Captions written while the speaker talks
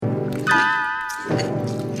What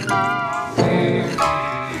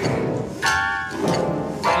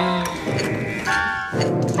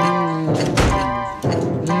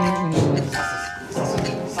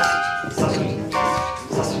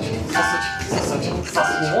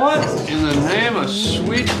in the name of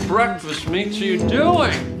sweet breakfast meats are you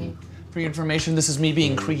doing? For your information, this is me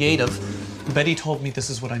being creative. Betty told me this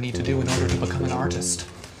is what I need to do in order to become an artist.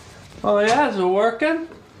 Oh yeah, is it working?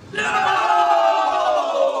 No!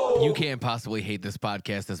 You can't possibly hate this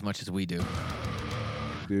podcast as much as we do.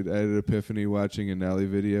 Dude, I had an epiphany watching a Nelly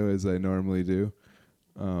video, as I normally do.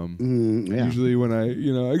 Usually when I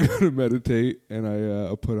go to meditate and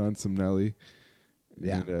I put on some Nelly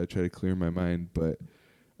and try to clear my mind. But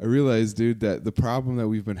I realized, dude, that the problem that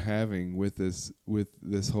we've been having with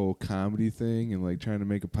this whole comedy thing and like trying to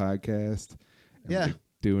make a podcast, and like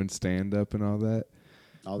doing stand up and all that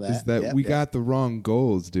is that we got the wrong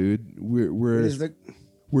goals, dude.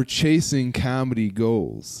 We're chasing comedy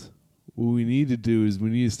goals. What we need to do is we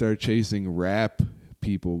need to start chasing rap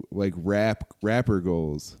people, like rapper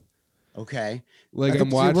goals. Okay. Like I'm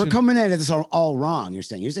watching. We're coming at this all wrong. You're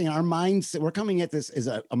saying our mindset. We're coming at this as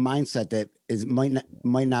a mindset that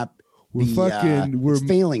might not be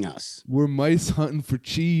failing us. We're mice hunting for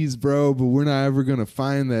cheese, bro, but we're not ever gonna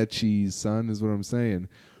find that cheese, son. Is what I'm saying.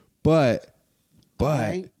 But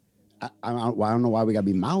I don't know why we gotta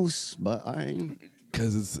be mouse, but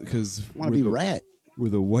because I want to be rat. We're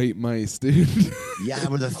the white mice, dude. Yeah,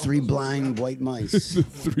 we're the three blind white mice. The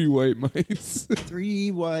three white mice.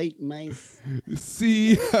 Three white mice.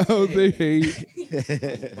 See how they hate.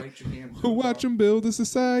 Watch them build a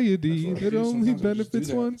society that only benefits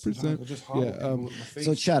 1%. Yeah.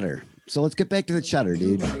 So cheddar. So let's get back to the cheddar,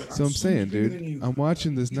 dude. So I'm saying, dude, I'm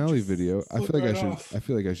watching this Nelly video. I feel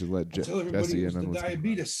like I should let Jesse in on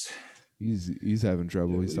diabetes. He's having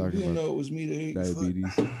trouble. He's talking about it was me to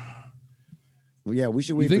diabetes. Well, yeah, we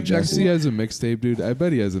should wait. You think Jesse has a mixtape, dude? I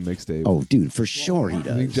bet he has a mixtape. Oh, dude, for sure he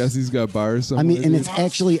does. I think Jesse's got bars somewhere. I mean, and it's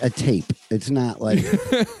actually a tape. It's not like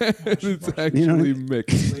it's actually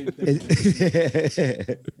mixed.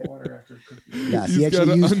 Yeah, he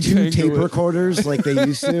actually used 2 tape recorders like they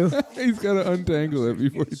used to. He's got to untangle it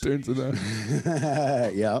before he turns it on.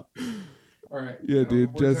 Yeah. All right. Yeah,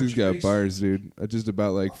 dude, Jesse's got bars, dude. Just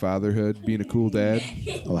about like fatherhood, being a cool dad.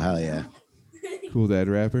 Oh, hell yeah. Cool dad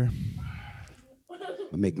rapper.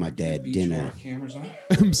 I make my dad dinner.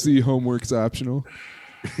 MC homework's optional.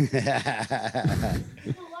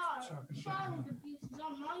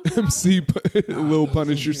 MC, a little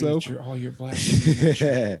punish yourself. All your black.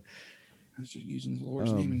 Using the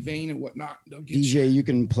Lord's name in vain and whatnot. DJ, you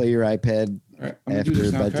can play your iPad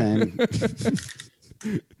after bedtime.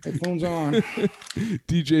 Headphones on.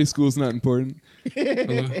 DJ school's not important.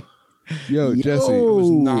 Yo, Jesse. I was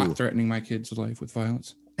not threatening my kids' life with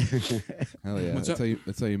violence. Hell yeah!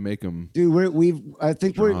 That's how you make them, dude. I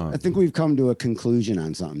think we've come to a conclusion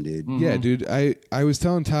on something, dude. Mm-hmm. Yeah, dude. I was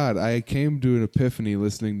telling Todd I came to an epiphany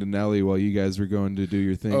listening to Nelly while you guys were going to do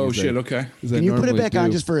your thing. Oh shit! Okay. Can you put it back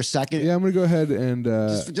on just for a second? Yeah, I'm gonna go ahead and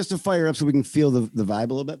just to fire up so we can feel the vibe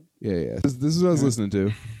a little bit. Yeah. This is what I was listening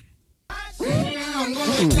to.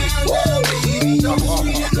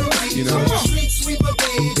 You know,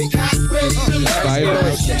 vibe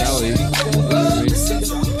like Nelly.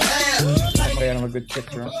 I'm a good chick,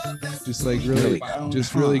 bro. Just like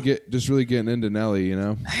really getting into Nelly, you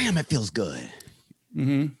know. Damn, it feels good.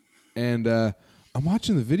 Mm-hmm. And I'm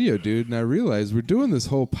watching the video, dude, and I realize we're doing this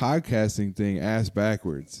whole podcasting thing ass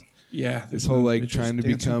backwards. Yeah. This whole like trying to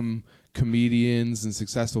become comedians and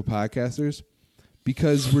successful podcasters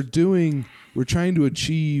because we're trying to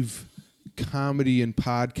achieve comedy and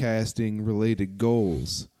podcasting related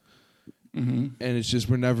goals. Mm-hmm. And it's just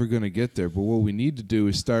we're never going to get there. But what we need to do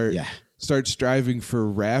is start striving for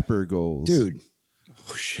rapper goals. Dude.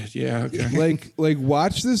 Oh shit, yeah. Okay. Like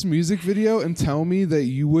watch this music video and tell me that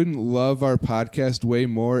you wouldn't love our podcast way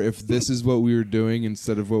more if this is what we were doing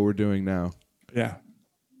instead of what we're doing now. Yeah.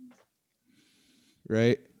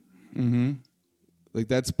 Right? Mm-hmm. Like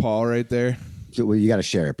that's Paul right there. Well, you got to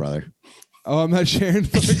share it, brother. Oh, I'm not sharing.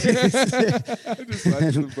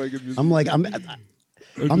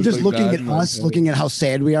 I'm just looking at us, looking at how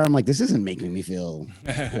sad we are. I'm like, this isn't making me feel.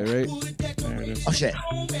 Right? Oh shit!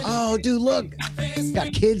 Oh, dude, look,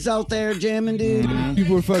 got kids out there jamming, dude.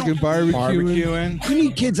 People are fucking barbecuing. We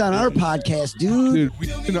need kids on our podcast, dude. Dude, we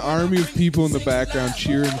need an army of people in the background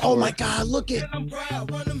cheering. Oh my god, look it!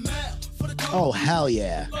 Oh hell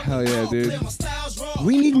yeah! Hell yeah, dude!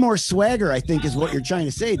 We need more swagger, I think, is what you're trying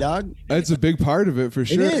to say, dog. That's a big part of it for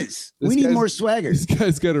sure. It is. We need more swagger. This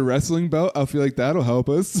guy's got a wrestling belt. I feel like that'll help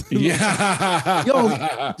us. Yeah.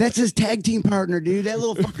 Yo, that's his tag team partner, dude. That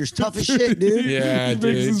little fucker's tough as shit, dude. Yeah,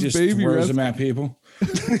 dude. his Just baby throws wrestling. them at people.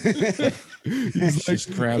 He's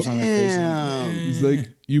just grabs on their face. Damn. He's like,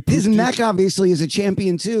 His neck obviously is a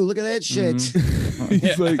champion too. Look at that shit.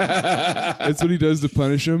 He's like, that's what he does to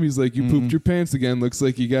punish him. He's like, you pooped your pants again. Looks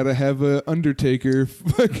like you gotta have a Undertaker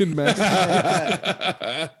fucking match.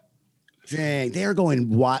 Dang, they're going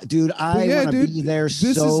wild, dude. I want to be there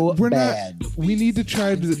so bad. We need to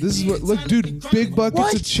try to. This is what. Look, dude. Big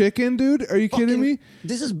buckets of chicken, dude. Are you kidding me?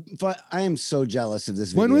 This is. I am so jealous of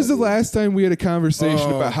this. When was the last time we had a conversation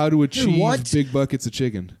about how to achieve big buckets of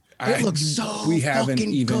chicken? It looks so we haven't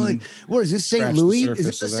fucking even good. What is this, St. Louis? Is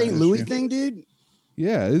this a St. Louis thing, dude?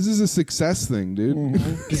 Yeah, this is a success thing, dude.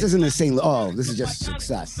 This isn't a St. Oh, this is just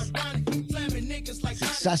success.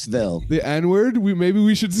 Successville. The N word. Maybe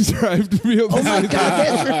we should strive to be able to. Oh my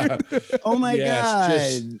god! Oh my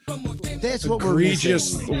god! That's what we're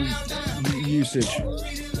egregious usage.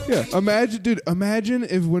 Yeah, imagine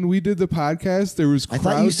if when we did the podcast there was. I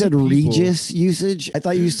thought you said Regis usage. I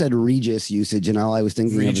thought you said Regis usage, and all I was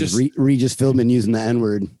thinking of was Regis Philbin using the N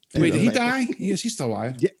word. Wait, did he die? Yes, he's still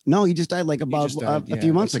alive. Yeah, no, he just died like about a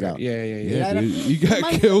few months ago. Right. Yeah. Dude, you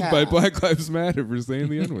got killed by Black Lives Matter for saying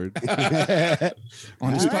the N word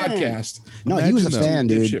on his podcast. No, he was a fan,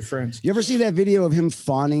 dude. Shit friends. You ever see that video of him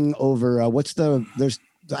fawning over I always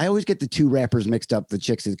get the two rappers mixed up. The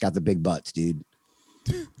chicks that got the big butts, dude.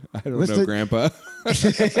 I don't know, Grandpa. What's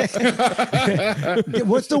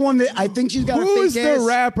the one that I think she's got? Who's a fake the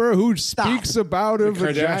rapper who speaks about a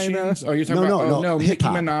vagina? Oh, you're talking about Nicki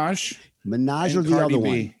Minaj. Minaj or the other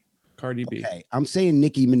one? Cardi B. Okay, I'm saying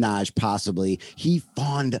Nicki Minaj possibly. He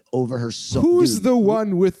fawned over her so. Who's the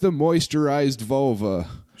one with the moisturized vulva?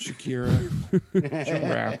 Shakira. She'll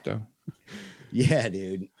rap though. Yeah,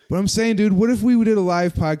 dude. But I'm saying, dude, what if we did a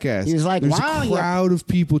live podcast? He was like, there's wow, a crowd of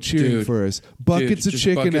people cheering for us. Buckets of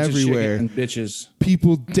chicken everywhere. And bitches.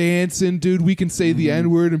 People dancing, dude. We can say the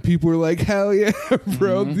N-word and people are like, hell yeah,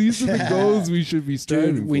 bro. These are the goals we should be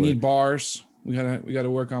striving for. We need bars. We gotta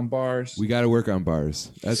work on bars. We gotta work on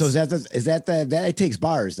bars. So is that it takes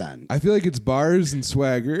bars then? I feel like it's bars and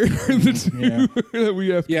swagger the two that we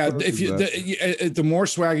have. The more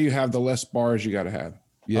swagger you have, the less bars you gotta have.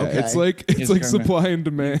 Yeah, okay. It's like supply and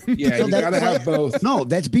demand. Yeah, you gotta have both. No,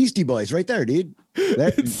 that's Beastie Boys right there, dude.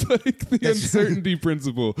 It's like the uncertainty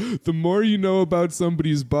principle. The more you know about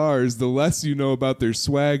somebody's bars, the less you know about their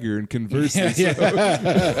swagger, and conversely.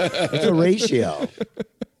 It's a ratio.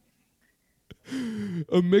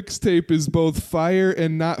 A mixtape is both fire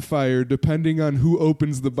and not fire, depending on who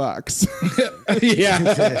opens the box.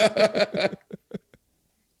 Yeah.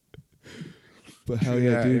 But hell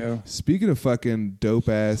yeah, dude. Yeah. Speaking of fucking dope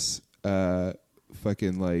ass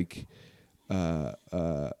fucking like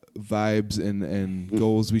vibes and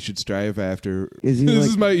goals we should strive after. This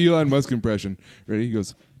is my Elon Musk impression. Ready? He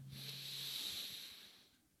goes,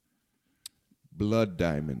 Blood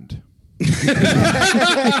Diamond.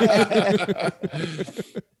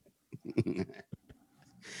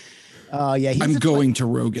 Oh yeah, I'm going to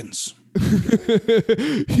Rogan's.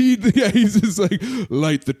 He's just like,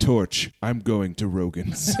 light the torch. I'm going to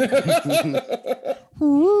Rogan's.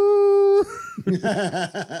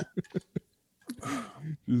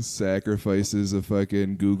 Just sacrifices a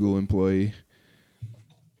fucking Google employee.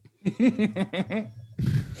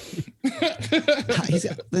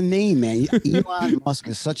 The name, man. Elon Musk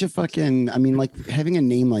is such a fucking. I mean, like having a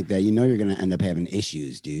name like that, you know, you're gonna end up having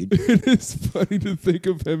issues, dude. It's funny to think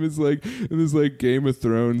of him as like in this like Game of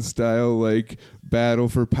Thrones style like battle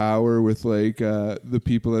for power with like the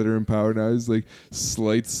people that are in power now. He's like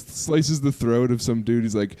slices the throat of some dude.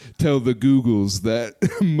 He's like, tell the Googles that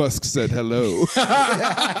Musk said hello.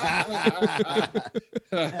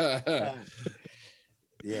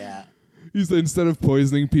 Yeah. He's instead of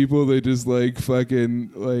poisoning people, they just like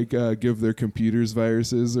fucking like give their computers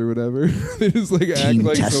viruses or whatever. They just like act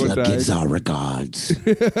like Tesla someone died. gives our regards.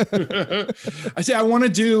 I say I want to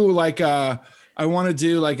do like a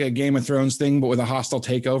Game of Thrones thing, but with a hostile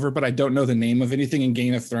takeover. But I don't know the name of anything in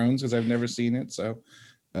Game of Thrones because I've never seen it. So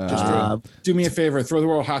just do me a favor, throw the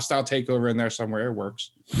word hostile takeover in there somewhere. It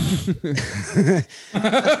works. That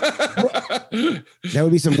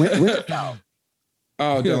would be some Winterfell.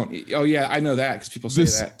 Oh, don't. Oh, yeah, I know that because people say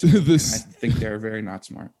that too. I think they're very not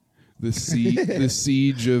smart. The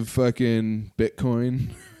siege of fucking Bitcoin.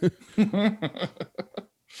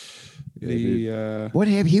 What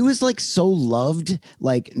happened? He was like so loved,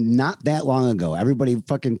 like not that long ago. Everybody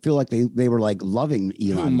fucking feel like they were like loving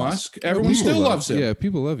Elon Musk. Everyone still loves him. Yeah,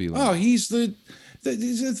 people love Elon. Oh, he's the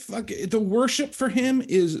worship for him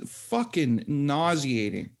is fucking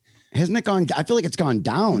nauseating. Hasn't it gone? I feel like it's gone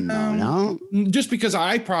down now. No, just because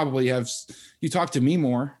I probably have. You talk to me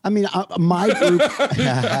more. I mean, my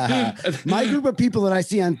group of people that I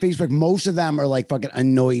see on Facebook, most of them are like fucking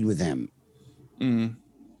annoyed with him.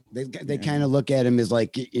 They kind of look at him as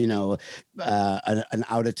like, you know, an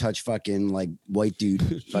out of touch fucking like white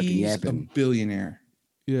dude fucking yapping. A billionaire.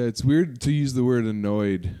 Yeah, it's weird to use the word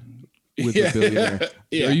annoyed with a billionaire.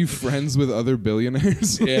 Yeah. Are you friends with other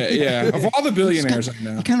billionaires? Yeah. Of all the billionaires I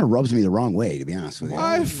know. He kind of rubs me the wrong way, to be honest with you.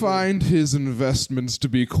 I find his investments to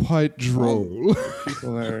be quite droll.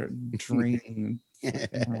 People are draining.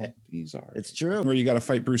 These are. It's true. Where you got to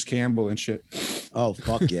fight Bruce Campbell and shit. Oh,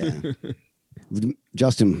 fuck yeah.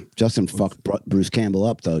 Justin fucked Bruce Campbell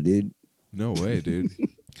up though, dude. No way, dude.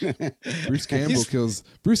 Bruce Campbell kills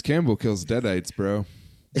deadites, bro.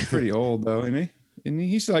 He's pretty old though, isn't he? And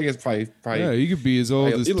he's still, I guess, probably. Yeah, he could be as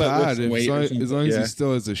old as Todd as long as he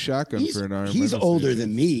still has a shotgun for an arm. He's older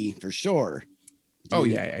than me for sure. Dude. Oh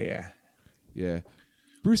yeah.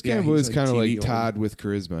 Bruce Campbell is kind of like Todd with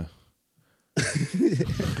charisma.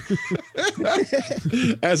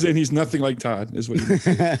 As in, he's nothing like Todd, is what he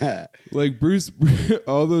is. Like Bruce,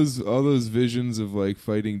 all those visions of like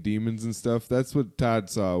fighting demons and stuff. That's what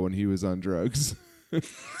Todd saw when he was on drugs.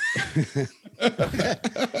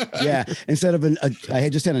 Yeah, instead of I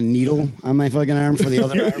had just had a needle on my fucking arm for the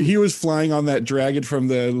other arm. He was flying on that dragon from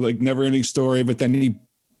the like Never-Ending Story, but then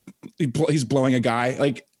he's blowing a guy.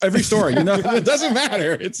 Like every story, you know, it doesn't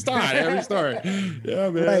matter. It's Todd every story. Yeah,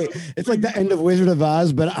 man. Right. It's like the end of Wizard of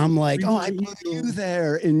Oz, but I'm like, oh, I put you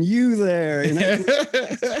there and you there. And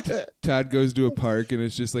Todd goes to a park and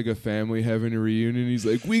it's just like a family having a reunion. He's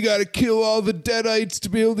like, we got to kill all the deadites to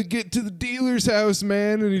be able to get to the dealer's house,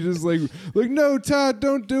 man. And he just like, no, Todd,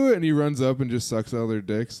 don't do it. And he runs up and just sucks all their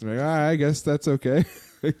dicks. And like, I guess that's okay.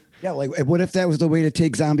 Yeah, like what if that was the way to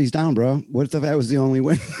take zombies down, bro? What if that was the only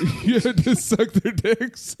way? Yeah, just suck their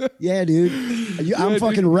dicks. Yeah, dude. I'm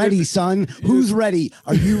fucking ready, son. Who's ready?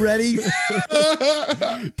 Are you ready?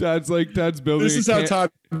 Todd's building. This is how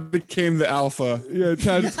Todd became the alpha. Yeah,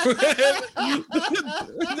 Todd.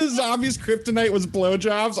 The zombies' kryptonite was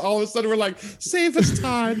blowjobs. All of a sudden, we're like, save us,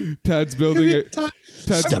 Todd. Todd's building it.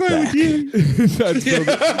 Step back. Todd's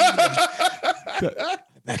building.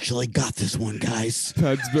 Actually got this one, guys.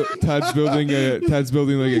 Todd's building like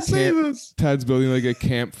a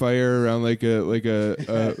campfire around like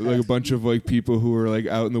a bunch of like people who are like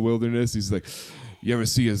out in the wilderness. He's like, you ever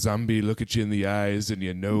see a zombie look at you in the eyes and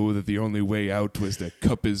you know that the only way out was to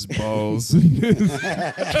cup his balls,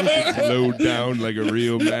 low down like a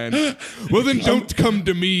real man? Well, then don't come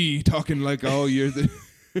to me talking like all you're the.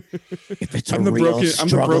 If it's I'm the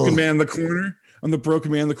broken man in the corner. I'm the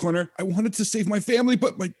broken man in the corner. I wanted to save my family,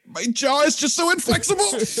 but my jaw is just so inflexible.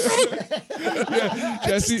 Yeah,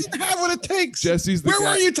 Jesse, I just didn't have what it takes. Jesse's the Where guy,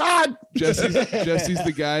 were you, Todd? Jesse's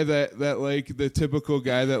the guy that like the typical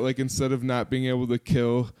guy that like instead of not being able to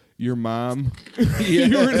kill your mom, you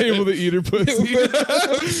weren't able to eat her pussy.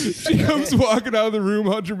 She comes walking out of the room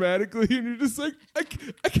all dramatically, and you're just like, I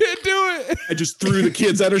can't do it. I just threw the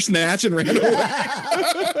kids at her snatch and ran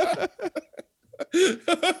away.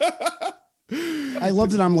 I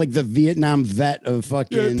love that I'm like the Vietnam vet of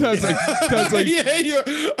fucking. Yeah, Todd's like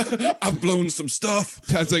yeah. I've blown some stuff.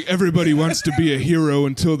 Todd's like, everybody wants to be a hero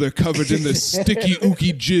until they're covered in the sticky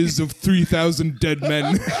ooky jizz of 3,000 dead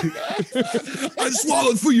men. I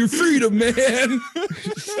swallowed for your freedom, man.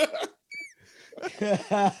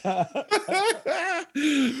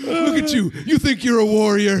 Look at you. You think you're a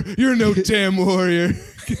warrior. You're no damn warrior.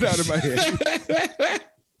 Get out of my head.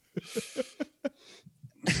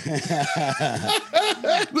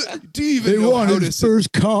 Do you even know how to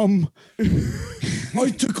first come?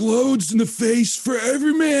 I took loads in the face for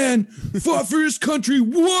every man, fought for his country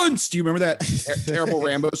once. Do you remember that terrible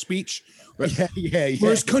Rambo speech? Yeah. For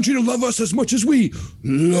his country to love us as much as we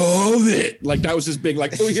love it. Like that was his big,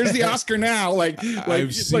 like, oh, here's the Oscar now.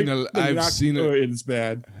 I've seen it. It's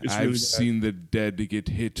bad. I've seen the dead get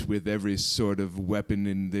hit with every sort of weapon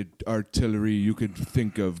in the artillery you could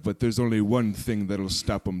think of, but there's only one thing that'll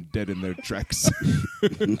stop them dead in their tracks.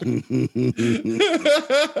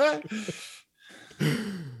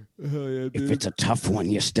 Hell yeah, If dude. it's a tough one,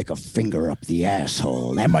 you stick a finger up the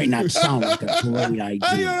asshole. That might not sound like a great I don't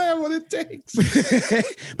idea, have what it takes.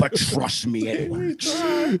 but trust me, it works.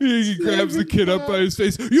 He grabs the kid up by his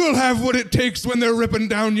face. You'll have what it takes when they're ripping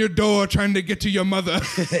down your door trying to get to your mother.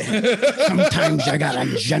 Sometimes you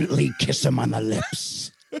gotta gently kiss him on the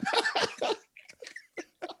lips.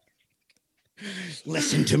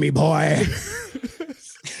 Listen to me, boy.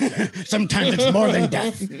 Sometimes it's more than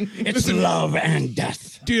death. It's love and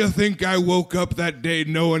death. Do you think I woke up that day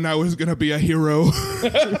knowing I was going to be a hero?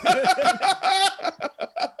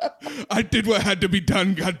 I did what had to be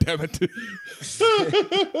done, goddammit.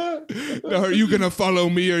 Now, are you going to follow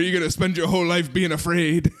me or are you going to spend your whole life being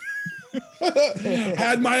afraid?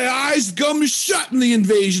 Had my eyes gum shut in the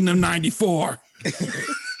invasion of 94.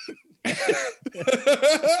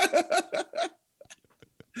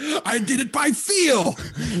 I did it by feel.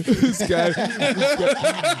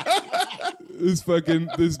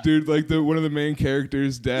 This dude, like one of the main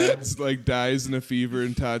characters' dad's like dies in a fever,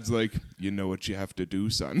 and Todd's like, you know what you have to do,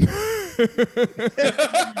 son.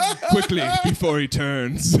 Quickly before he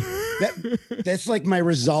turns. That's like my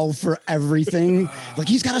resolve for everything. Like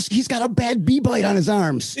he's got a bad bee bite on his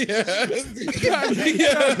arms. I got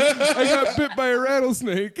bit by a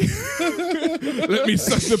rattlesnake. Let me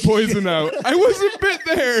suck the poison out. I wasn't bit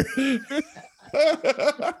there.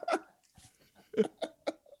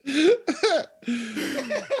 God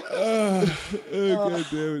damn it,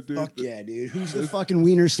 dude. Fuck yeah, dude. Who's the fucking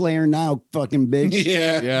wiener slayer now, fucking bitch?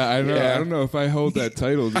 Yeah. I know. Yeah. I don't know if I hold that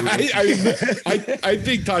title, dude. I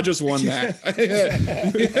think Todd just won that. I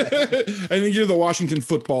think you're the Washington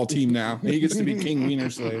football team now. He gets to be King Wiener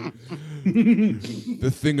Slave.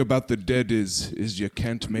 The thing about the dead is you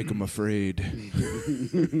can't make them afraid.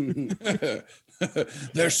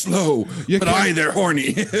 They're slow, but they're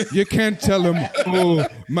horny. You can't tell them, oh,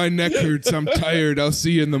 my neck hurts, I'm tired, I'll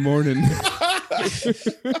see you in the morning.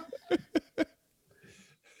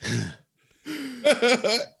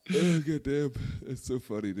 Oh, God damn. That's so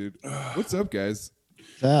funny, dude. What's up, guys?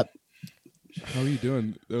 What's up? How are you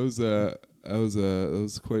doing? That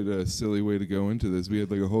was quite a silly way to go into this. We had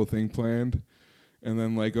like a whole thing planned. And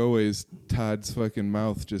then, like always, Todd's fucking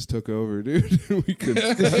mouth just took over, dude. We could.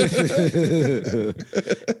 I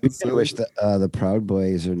wish the Proud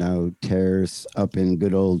Boys are now terrorists up in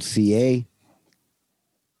good old CA,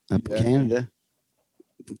 up in Canada.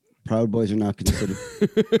 Proud Boys are now considered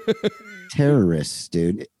terrorists,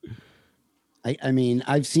 dude. I mean,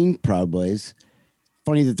 I've seen Proud Boys.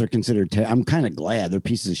 Funny that they're considered I'm kind of glad they're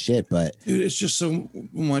pieces of shit, but dude, it's just so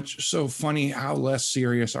funny how less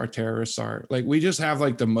serious our terrorists are. Like we just have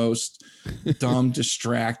like the most dumb,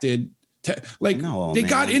 distracted. They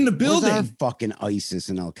got in the building. Fucking ISIS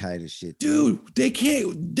and Al Qaeda shit, dude. They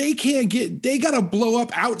gotta blow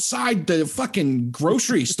up outside the fucking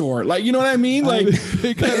grocery store. Like, you know what I mean? Like, dude,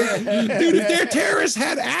 if their terrorists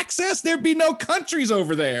had access, there'd be no countries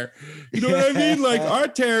over there. You know what I mean? Like our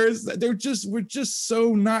terrorists, we're just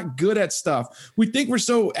so not good at stuff. We think we're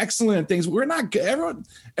so excellent at things. We're not good.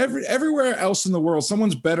 Everywhere else in the world,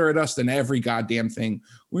 someone's better at us than every goddamn thing.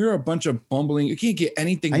 We're a bunch of bumbling. You can't get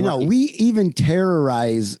anything. I know. Right. We even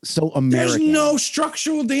terrorize so American. There's no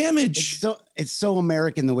structural damage. It's so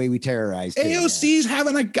American the way we terrorize. AOC's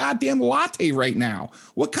having a goddamn latte right now.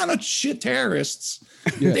 What kind of shit terrorists?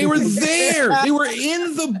 Yeah. They were there. They were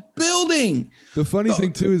in the building. The funny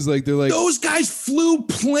thing too is like they're like those guys flew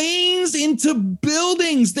planes into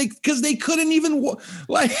buildings because they couldn't even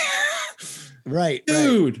right, dude. Right.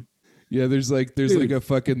 Yeah, they're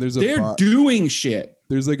doing shit.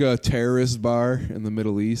 There's like a terrorist bar in the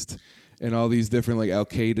Middle East, and all these different like Al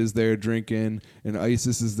Qaeda's there drinking, and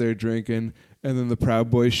ISIS is there drinking, and then the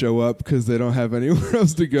Proud Boys show up because they don't have anywhere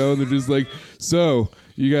else to go, and they're just like, "So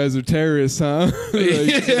you guys are terrorists, huh?"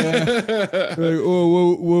 Like, yeah. Like,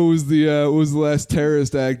 oh, what was the last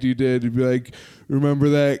terrorist act you did? You'd be like, remember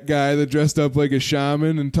that guy that dressed up like a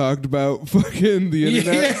shaman and talked about fucking the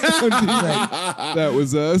internet? Yeah. That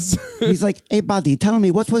was us. He's like, hey, buddy, tell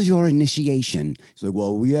me, what was your initiation? He's like,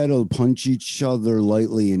 well, we had to punch each other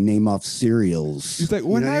lightly and name off cereals. He's like,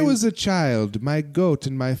 when I was a child, my goat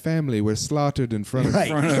and my family were slaughtered in front of me.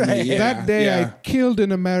 Yeah. That day, I killed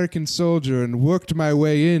an American soldier and worked my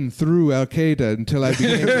way in through Al Qaeda until I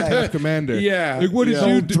became the top commander. Yeah. Like, what did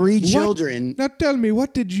you do? 3 children. Now tell me,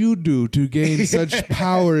 what did you do to gain such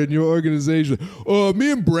power in your organization?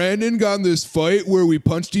 Me and Brandon got in this fight where we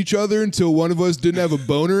punched each other until one of us didn't have a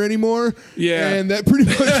boner anymore. Yeah. And that pretty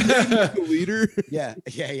much made me the leader. Yeah.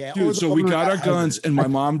 Dude, so we got our guns and my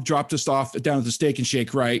mom dropped us off down at the Steak and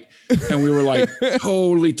Shake, right? And we were like,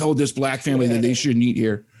 totally told this black family that they shouldn't eat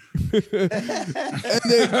here. And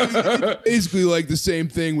it's basically like the same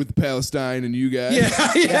thing with Palestine and you guys.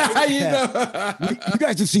 Yeah, you know. You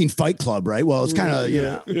guys have seen Fight Club, right? Well, it's kind of, you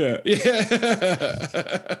know. Yeah.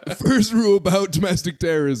 The first rule about domestic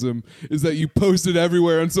terrorism is that you post it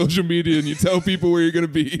everywhere on social media and you tell people where you're going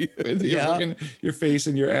to be. With your face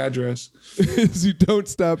and your address. You don't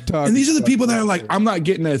stop talking. And these are the people that are like, I'm not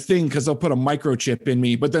getting a thing because they'll put a microchip in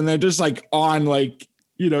me, but then they're just like on like,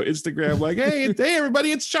 you know, Instagram, like, hey,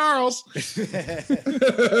 everybody, it's Charles.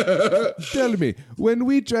 Tell me, when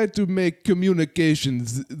we try to make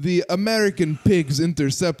communications, the American pigs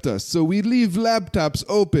intercept us. So we leave laptops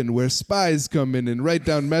open where spies come in and write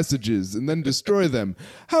down messages and then destroy them.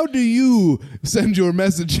 How do you send your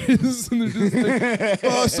messages? And they're just like,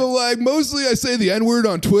 oh, so like mostly I say the N-word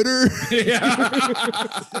on Twitter.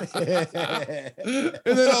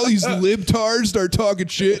 And then all these libtards start talking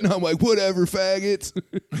shit, and I'm like, whatever, faggots.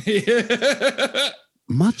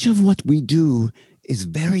 Much of what we do is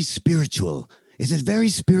very spiritual. Is it very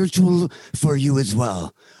spiritual for you as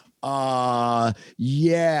well?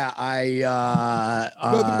 Yeah,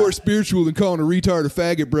 Nothing more spiritual than calling a retard a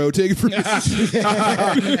faggot, bro. Take it from me.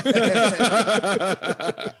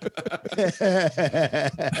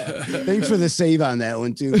 Thanks for the save on that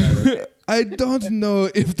one too. I don't know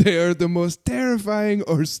if they are the most terrifying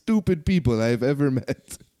or stupid people I've ever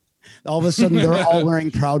met. All of a sudden, they're all wearing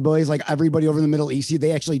Proud Boys. Like everybody over in the Middle East,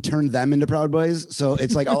 they actually turned them into Proud Boys. So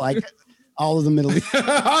it's like all of the Middle East.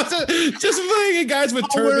 Just putting guys with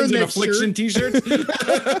turbans and affliction t-shirts.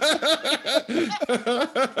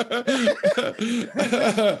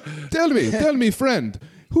 Tell me, friend,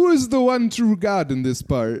 who is the one true God in this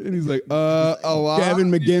part? And he's like, Allah. Gavin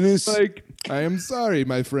McGinnis. Like, I am sorry,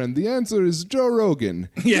 my friend. The answer is Joe Rogan.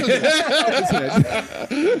 Yeah.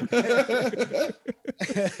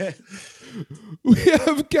 We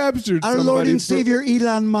have captured our Lord and Savior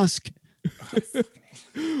Elon Musk.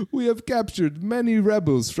 We have captured many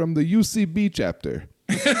rebels from the UCB chapter.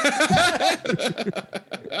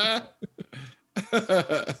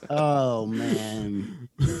 Oh man,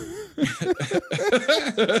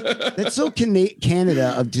 that's so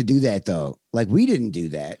Canada to do that though. Like we didn't do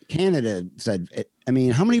that. Canada said. I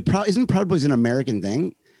mean, how many isn't Proud Boys an American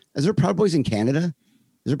thing? Is there Proud Boys in Canada?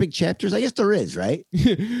 Is there big chapters? I guess there is, right?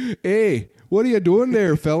 Hey, what are you doing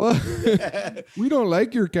there, fella? We don't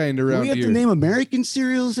like your kind around here. Do we have to name American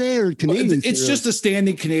cereals, or Canadian It's cereals? just a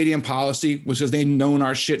standing Canadian policy, which is they've known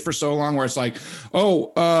our shit for so long, where it's like,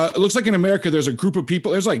 it looks like in America there's a group of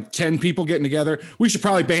people, there's like 10 people getting together. We should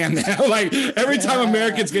probably ban that. Like every time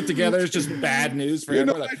Americans get together, it's just bad news for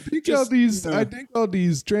everyone. I think all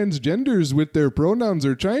these transgenders with their pronouns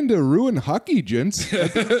are trying to ruin hockey, gents.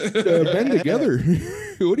 Band together.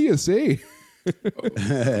 What do you say?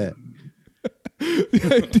 The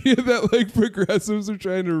idea that like progressives are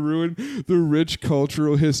trying to ruin the rich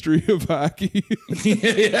cultural history of hockey.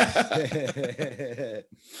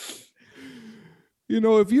 You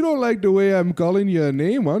know, if you don't like the way I'm calling you a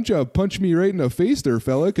name, why don't you punch me right in the face there,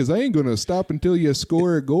 fella? Because I ain't going to stop until you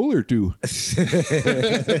score a goal or two.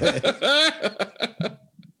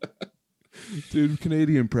 Dude,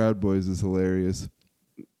 Canadian Proud Boys is hilarious.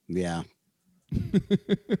 Yeah.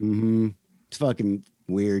 It's fucking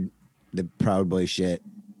weird. The Proud Boy shit.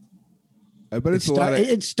 I bet it's a lot of...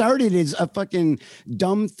 It started as a fucking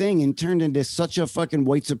dumb thing and turned into such a fucking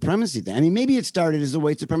white supremacy thing. I mean, maybe it started as a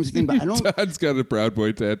white supremacy thing, but I don't... Todd's got a Proud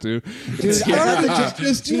Boy tattoo. Dude, I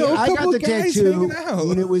got the tattoo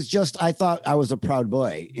when it was just, I thought I was a proud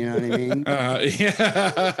boy. You know what I mean?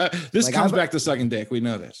 This like comes back to sucking dick. We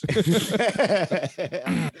know this.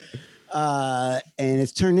 And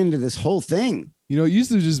it's turned into this whole thing. You know, it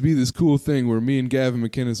used to just be this cool thing where me and Gavin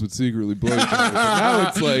McInnes would secretly blow each other. But now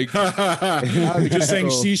it's like... we just sang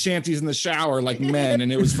sea shanties in the shower like men,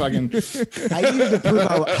 and it was fucking... I needed to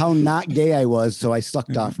prove how not gay I was, so I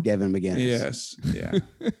sucked off Gavin McInnes. Yes, yeah.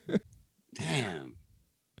 Damn.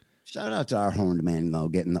 Shout out to our horned man, though,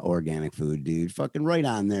 getting the organic food, dude. Fucking right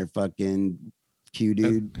on there, fucking... Q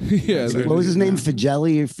dude. Yeah. What was his name?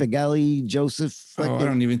 Figelli Joseph. I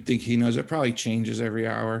don't even think he knows. It probably changes every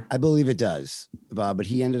hour. I believe it does, but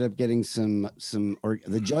he ended up getting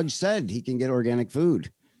the judge said he can get organic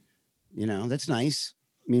food. You know, that's nice.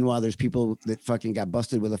 Meanwhile, there's people that fucking got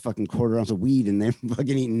busted with a fucking quarter ounce of weed and they're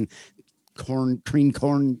fucking eating cream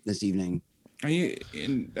corn this evening.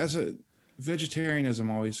 And as a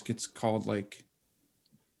vegetarianism always gets called like,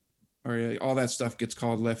 or all that stuff gets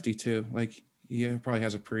called lefty too. Like, yeah, probably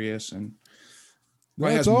has a Prius and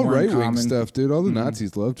it's all right wing stuff, dude. All the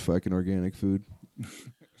Nazis loved fucking organic food.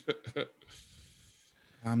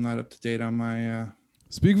 I'm not up to date on my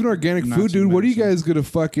Speaking of organic Not food, too dude, what are you medicine. guys gonna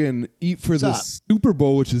fucking eat for the up? Super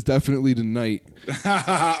Bowl, which is definitely tonight?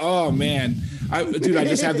 Oh man, I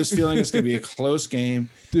just have this feeling it's gonna be a close game.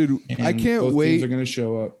 Dude, I and can't both wait teams are gonna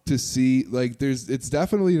show up. to see. Like, it's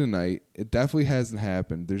definitely tonight. It definitely hasn't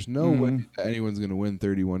happened. There's no Mm-hmm. way that anyone's gonna win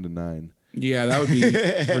 31-9. Yeah, that would be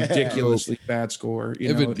ridiculously bad score.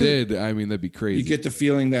 If it did, I mean, that'd be crazy. you get the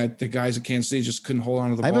feeling that the guys at Kansas City just couldn't hold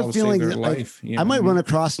on to the I have ball a to save feeling their that life. You know I might what run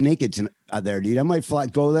across naked there, dude. I might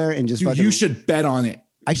go there and just Dude, fucking. you should bet on it.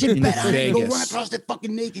 I should in bet on it. Go Vegas. run across that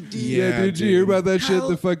fucking naked dude. Yeah. Yeah, did you hear dude. about that shit? How-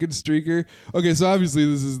 The fucking streaker. Okay, so obviously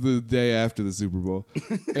this is the day after the Super Bowl,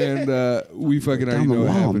 and we fucking already Down the know what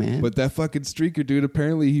wall, happened. man. But that fucking streaker, dude,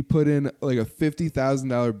 apparently he put in like a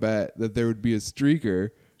 $50,000 bet that there would be a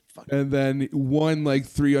streaker, and then won like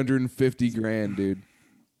 350 grand, dude.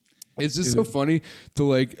 It's just so funny to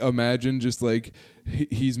like imagine just like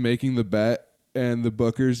he's making the bet, and the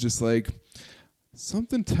booker's just like,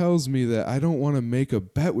 something tells me that I don't want to make a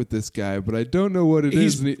bet with this guy, but I don't know what it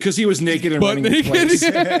is. And Because he was naked and Butt running the naked, place.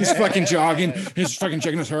 yeah. He's fucking jogging. He's fucking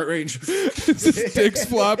checking his heart rate. his dick's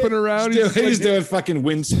flopping around. He's He's like, doing fucking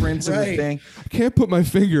wind sprints and the Right. thing. I can't put my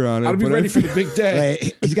finger on it. I'll be but ready I for the big day.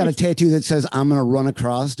 Right. He's got a tattoo that says "I'm gonna run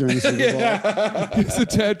across" during the Super Bowl. It's a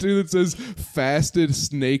tattoo that says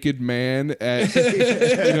 "fastest naked man at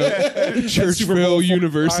Super Bowl Churchville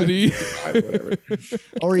University." Whatever.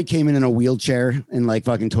 Or he came in a wheelchair and like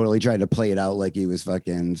fucking totally tried to play it out like he was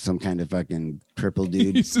fucking some kind of fucking crippled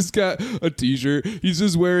dude. He's just got a t-shirt. He's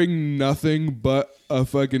just wearing nothing but a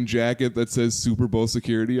fucking jacket that says Super Bowl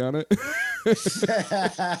security on it.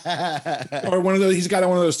 Or one of those. He's got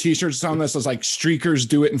one of those T-shirts on that says like "Streakers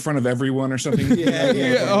do it in front of everyone" or something. He's got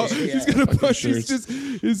a bunch. He's just,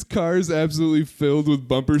 his car's absolutely filled with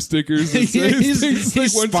bumper stickers. That says things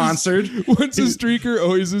he's like, sponsored. Once a streaker,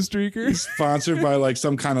 always a streaker. Sponsored by like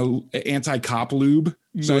some kind of anti-cop lube.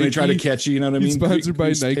 So when they try to Nike. catch you, you know what I mean? He's sponsored by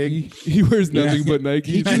Grease Nike. pig. He wears nothing but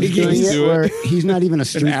Nike. He keeps Nike. doing Just it do where it. he's not even a An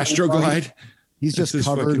street. Astroglide. He's just That's his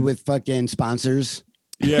covered fucking- with fucking sponsors.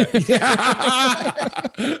 Yeah. Yeah,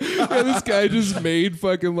 this guy just made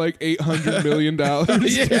fucking like $800 million.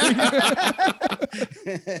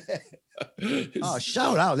 Oh,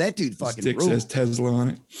 shout out that dude! Fucking Dick ruled. says Tesla on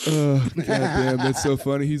it. God damn, that's so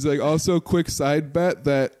funny. He's like, also quick side bet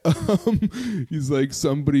that he's like,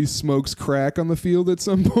 somebody smokes crack on the field at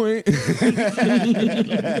some point.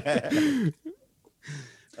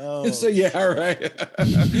 So yeah, right.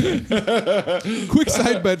 Quick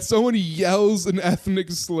side bet, someone yells an ethnic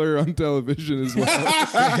slur on television as well.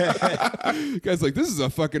 Guy's like, this is a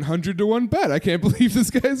fucking 100-to-1 bet. I can't believe this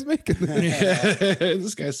guy's making this.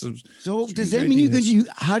 This guy's some So does that mean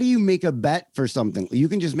how do you make a bet for something? You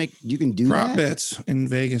can just you can do prop that? bets in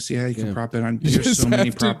Vegas. Yeah, you can Yeah. prop bet on. You There's just so many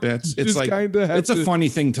have to- prop bets. you It's just like kinda have it's a to- funny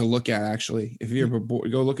thing to look at. Actually, if you ever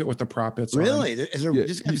go look at what the prop bets are. Really? Is there Yeah.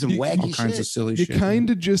 just gonna be some You- wacky All kinds shit? of silly You shit. kind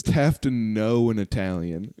of just have to know an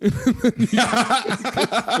Italian. Sports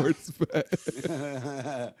bet.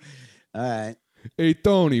 All right. Hey,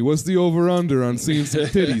 Tony, what's the over-under on seeing some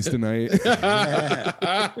titties tonight?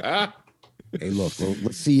 Hey, look,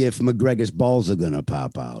 let's see if McGregor's balls are gonna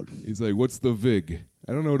pop out. He's like, what's the VIG?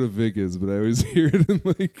 I don't know what a VIG is, but I always hear it in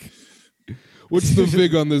like, what's the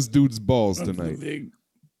VIG on this dude's balls tonight?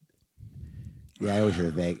 Yeah, I always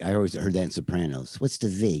heard that. I always heard that in Sopranos. What's the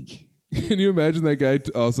VIG? Can you imagine that guy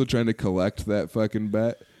also trying to collect that fucking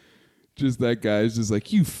bet? Just that guy's just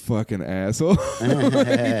like, you fucking asshole.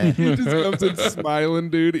 He just comes in smiling,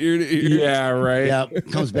 dude, ear to ear. Yeah, right. Yeah,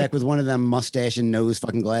 comes back with one of them mustache and nose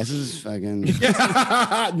fucking glasses. Fucking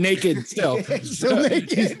Naked still. still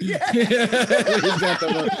naked. He's got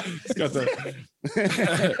the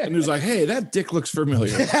and he was like, hey, that dick looks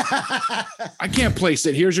familiar. I can't place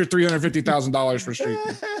it. Here's your $350,000 for street.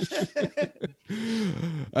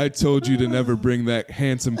 I told you to never bring that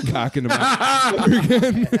handsome cock into my ever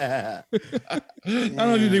again. I don't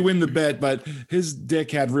know if he win the bet, but his dick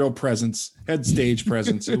had real presence, had stage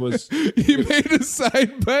presence. It was He made a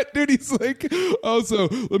side bet, dude. He's like, also,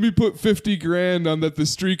 let me put 50 grand on that the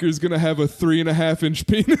streaker's gonna have a 3.5-inch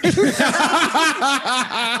penis.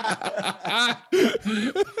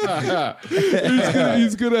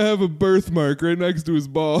 he's gonna have a birthmark right next to his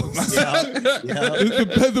balls.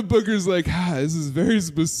 The booker's like, this is very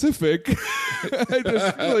specific. I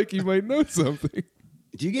just feel like he might know something.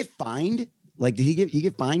 Do you get fined? Like, did you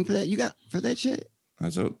get fined for that? You got for that shit?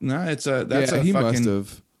 that's a He fucking must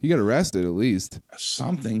have. He got arrested at least.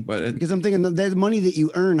 something, but it, Because I'm thinking that money that you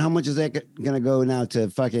earn, how much is that gonna go now to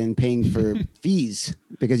fucking paying for fees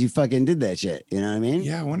because you fucking did that shit? You know what I mean?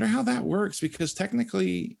 yeah, I wonder how that works because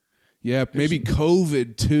technically Yeah, maybe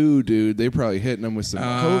COVID too, dude. They probably hitting them with some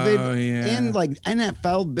COVID yeah. and like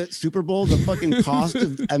NFL bit Super Bowl. The fucking cost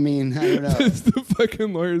of, I mean, I don't know. The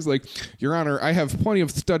fucking lawyer's like, Your Honor, I have plenty of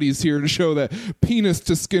studies here to show that penis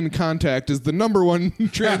to skin contact is the number one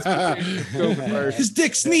transmission of COVID virus. His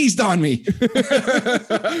dick sneezed on me.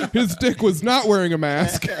 His dick was not wearing a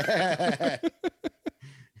mask.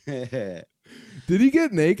 Did he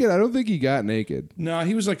get naked? I don't think he got naked. No,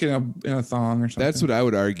 he was like in a thong or something. That's what I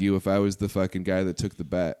would argue if I was the fucking guy that took the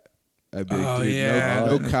bet. I'd be like, dude, yeah.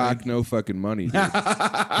 no cock, no fucking money, dude.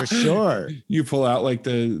 For sure. You pull out like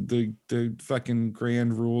the fucking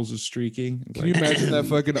grand rules of streaking. Can you imagine that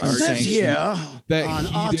fucking Says argument? here That on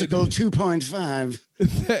heated- Article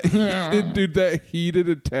 2.5. Dude, that heated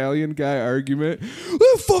Italian guy argument.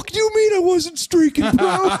 The fuck you mean I wasn't streaking,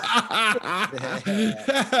 bro?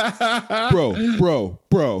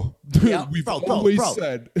 bro. Yeah, We've bro, always bro.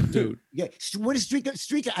 said, Dude, Yeah. What is streak?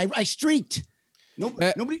 I streaked.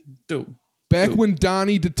 Nobody. dude. back when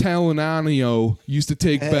Donnie DiTagliano used to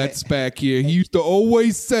take bets back here, he used to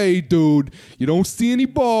always say, dude, you don't see any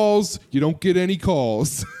balls, you don't get any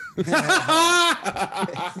calls.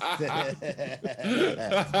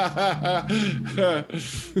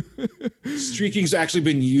 Streaking's actually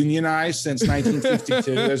been unionized since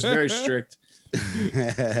 1952. That's very strict.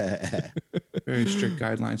 Very strict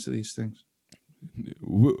guidelines to these things.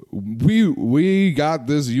 We got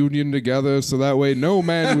this union together so that way no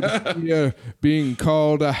man would be being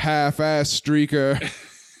called a half-ass streaker.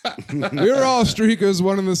 We're all streakers,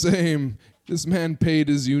 one and the same. This man paid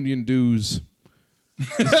his union dues.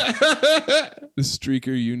 The streaker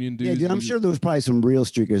union dues. Yeah, dude, I'm sure there was probably some real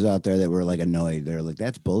streakers out there that were like annoyed. They're like,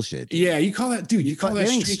 "That's bullshit." Yeah, you call that, dude. You call that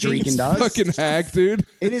That ain't streaking? streaking, dog. Fucking hack, dude.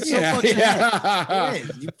 It is so Yeah, fucking. yeah. It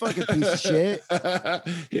is. You fucking piece of shit.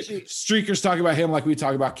 Streakers talk about him like we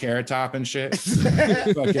talk about Carrot Top and shit.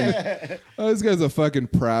 Fucking, Oh, this guy's a fucking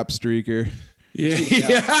prop streaker. yeah.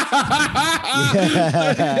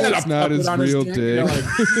 It's not his real dick.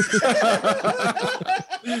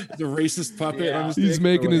 The racist puppet on his He's dick.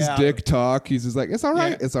 making his Yeah. dick talk. He's just like, it's all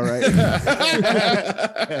right. Yeah. It's all right.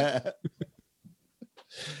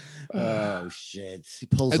 Oh shit! He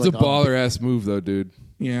pulls. It's like a baller ass move though, dude.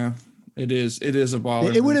 Yeah, it is. It is a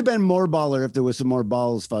baller. It would have been more baller if there was some more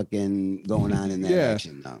balls fucking going on in that Yeah.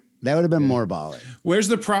 action. Though that would have been more baller. Where's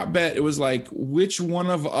the prop bet? It was like, which one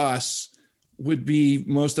of us would be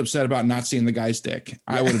most upset about not seeing the guy's dick?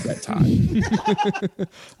 I would have bet Todd.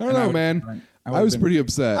 I don't know, man. I was pretty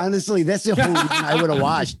upset. Honestly, that's the whole reason I would have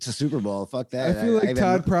watched the Super Bowl. Fuck that. I feel like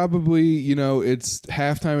Todd probably, you know, it's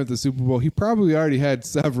halftime at the Super Bowl. He probably already had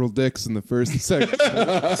several dicks in the first and second.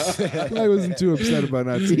 I wasn't too upset about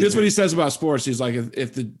not seeing That's it. what he says about sports. He's like,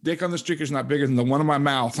 if the dick on the streaker's not bigger than the one in my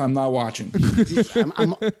mouth, I'm not watching.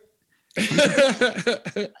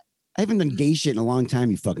 I haven't done gay shit in a long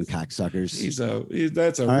time. You fucking cocksuckers.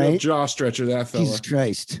 That's a All real right. jaw stretcher, that fella. Jesus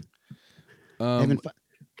Christ.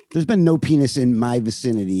 There's been no penis in my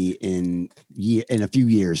vicinity in a few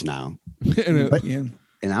years now, And Yeah.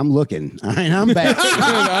 and I'm looking. All right, I'm back.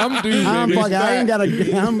 I'm dude, I'm baby. fucking, I got a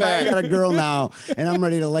girl now, and I'm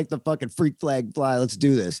ready to like the fucking freak flag fly. Let's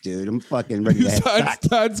do this, dude. I'm fucking ready to have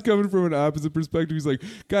Todd's coming from an opposite perspective. He's like,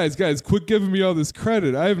 guys, quit giving me all this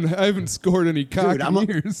credit. I haven't scored any cock Dude, in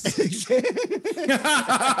years.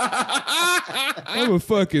 I'm a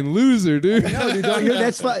fucking loser, dude. No, dude,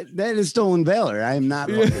 that's that is stolen valor. I am not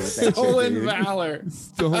looking with that shit, Stolen dude. valor.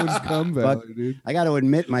 Stolen cum valor, dude. I got to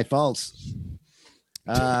admit my faults.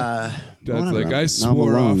 That's whatever. like, I I'm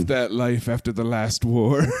swore alone. off that life after the last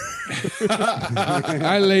war.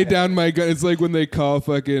 I laid down my gun. It's like when they call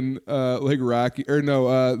fucking like Rocky, or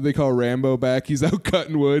no, they call Rambo back. He's out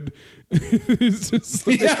cutting wood. It's just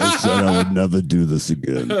like, I said I would never do this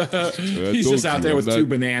again. He's just out there with two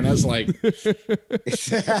bananas, like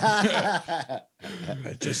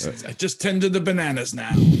I just tended the bananas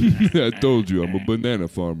now. I told you I'm a banana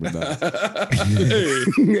farmer now.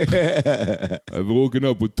 I've woken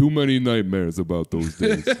up with too many nightmares about those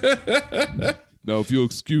days. Now, if you'll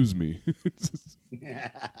excuse me.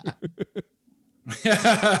 Instead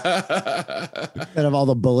of all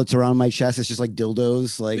the bullets around my chest, it's just like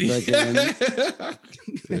dildos. Like,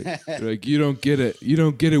 you don't get it. You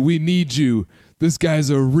don't get it. We need you. This guy's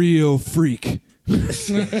a real freak.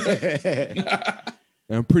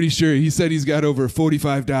 I'm pretty sure he said he's got over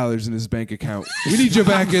 $45 in his bank account. We need you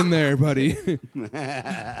back in there, buddy.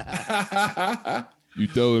 You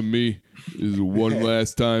telling me this is one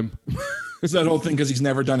last time? It's that whole thing because he's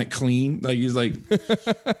never done it clean. Like he's like,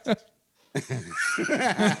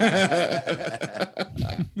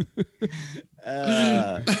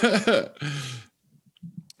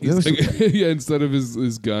 You ever Yeah, instead of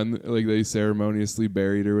his gun, like they ceremoniously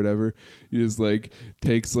buried or whatever, he just like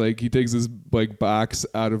takes his like box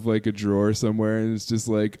out of like a drawer somewhere, and it's just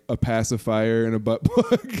like a pacifier and a butt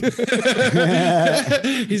plug.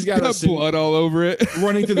 He's got blood all over it,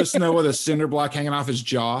 running through the snow with a cinder block hanging off his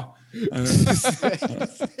jaw.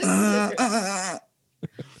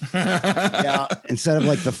 Yeah, instead of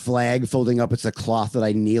like the flag folding up, it's a cloth that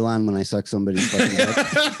I kneel on when I suck somebody's fucking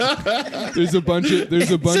dick. There's a bunch of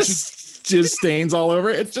just stains all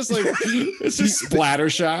over it. It's just like it's a splatter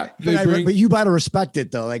shot. But you gotta respect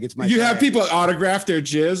it though. Like it's my. You flag. have people autograph their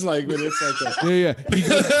jizz like when it's like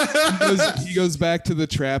He goes back to the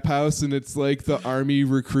trap house, and it's like the army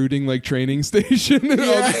recruiting like training station. And you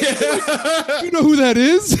know who that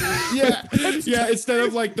is? yeah. Instead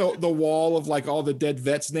of like the wall of like all the dead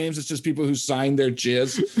vets' names, it's just people who signed their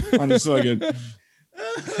jizz on this fucking.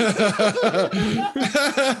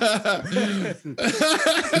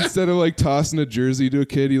 Instead of like tossing a jersey to a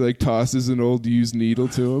kid, he like tosses an old used needle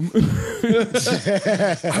to him.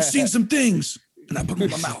 I've seen some things, and I put them in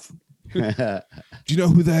my mouth. Do you know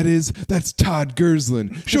who that is? That's Todd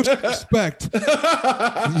Gerslin. Show some respect.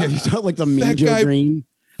 Yeah, you sound like the Mean Joe Green.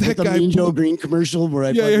 That the guy Mean Joe Green commercial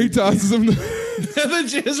where he tosses him. The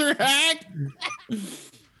jizzer hack.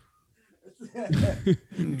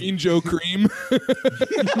 Mean Joe Cream.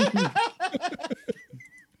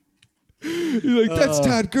 You're like, that's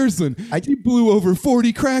Todd Gerslin. He blew over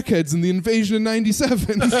 40 crackheads in the invasion of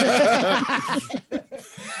 97.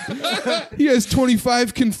 He has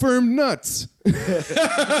 25 confirmed nuts.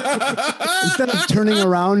 instead of turning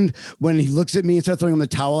around when he looks at me, instead of throwing him the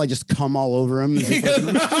towel, I just come all over him.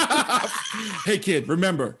 Hey kid,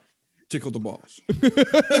 remember, tickle the balls.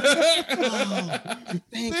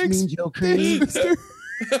 Thanks, Mean Joe Cream.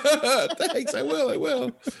 Thanks, I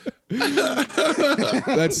will.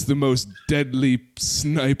 That's the most deadly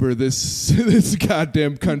sniper this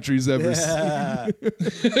goddamn country's ever seen.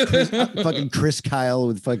 Fucking Chris Kyle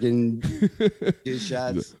with fucking his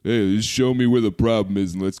shots. Hey, just show me where the problem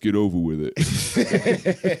is and let's get over with it.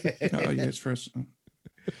 Oh, yes, first.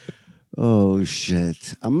 Oh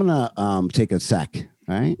shit! I'm gonna take a sec.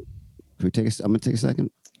 All right, I'm gonna take a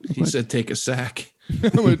second. He said, "Take a sack." I'm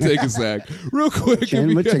gonna take a sack real quick.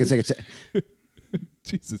 Shannon, let's take a second.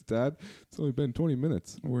 Jesus, Dad, it's only been 20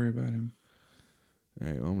 minutes. Don't worry about him. All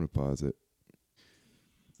right, well, I'm gonna pause it.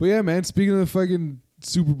 But yeah, man. Speaking of the fucking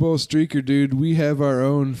Super Bowl streaker, dude, we have our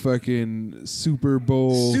own fucking Super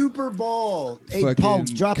Bowl. Hey, Paul,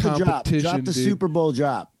 drop the drop. Drop the dude. Super Bowl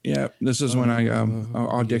drop. Yeah, this is when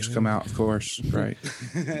all dicks come out, of course. Right.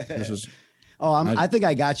 This is. Oh, I think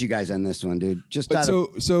I got you guys on this one, dude. Just But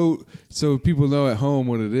so people know at home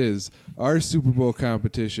what it is. Our Super Bowl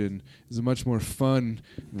competition is a much more fun,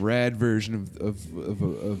 rad version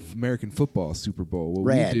of American football Super Bowl. What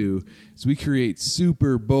we do is we create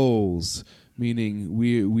Super Bowls, meaning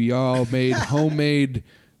we all made homemade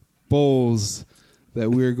bowls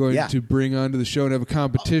that we're going to bring onto the show and have a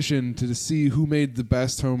competition to see who made the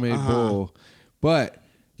best homemade bowl. But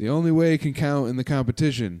the only way it can count in the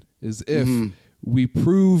competition is if we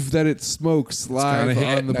prove that it smokes live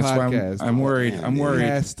on the podcast. I'm worried. It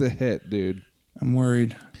has to hit, dude. I'm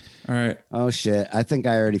worried. All right. Oh shit! I think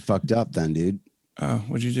I already fucked up then, dude. Oh,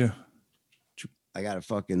 what'd you do? I got a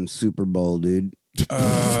fucking Super Bowl, dude. Dude,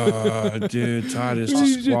 Todd is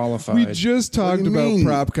disqualified. We just talked about mean?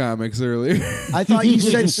 prop comics earlier. I thought you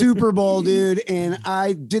said Super Bowl, dude, and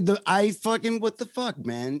I fucking what the fuck,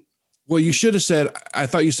 man. Well, you should have said. I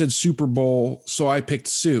thought you said Super Bowl, so I picked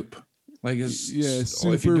soup. Like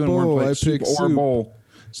Super Bowl. I picked soup or soup. bowl.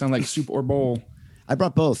 Sound like soup or bowl. I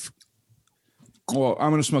brought both. Well, I'm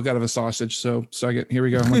gonna smoke out of a sausage. So suck it. Here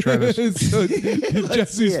we go. I'm gonna try this. So,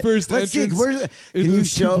 Jesse's first Let's see. entrance Can in you the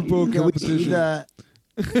show? Super Bowl Can we see competition. the?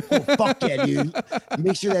 Oh, fuck yeah, dude!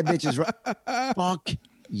 Make sure that bitch is right. Fuck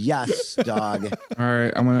yes, dog. All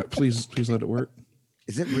right, I'm gonna please let it work.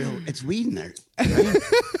 Is it real? It's weed in there. Right?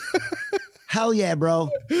 Hell yeah, bro!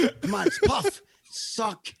 Come on, it's puff.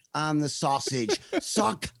 Suck on the sausage.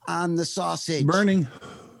 Suck on the sausage. Burning.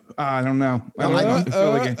 I don't know. You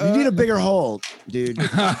need a bigger hole, dude.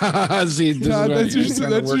 See, Todd, that's your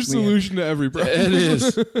solution to every problem. It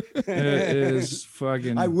is. It is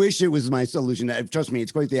fucking. I wish it was my solution. Trust me,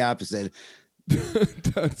 it's quite the opposite.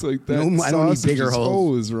 That's like that. No, I don't need bigger sausage's holes.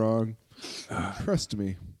 hole is wrong. Trust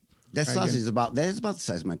me. That sausage is about the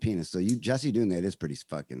size of my penis. So you, Jesse, doing that is pretty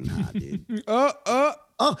fucking hot, dude. Come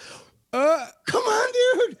on,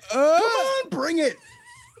 dude. Come on, bring it.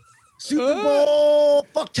 Super Bowl.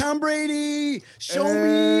 Fuck Tom Brady. Show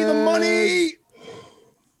me the money.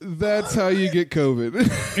 That's how you get COVID.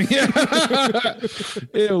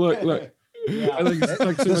 Ew, look. I like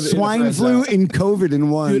some The of swine influenza. flu and COVID in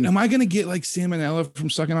one. Dude, am I gonna get like salmonella from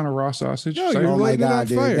sucking on a raw sausage? No, Sorry. you're Oh my lighting it on god,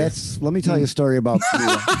 dude! fire. Let me tell you a story about flu.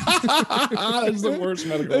 That's the worst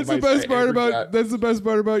medical That's the advice best I part ever about got. that's the best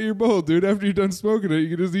part about your bowl, dude. After you're done smoking it, you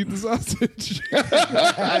can just eat the sausage.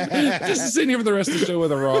 Just sitting here for the rest of the show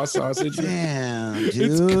with a raw sausage. Damn, It's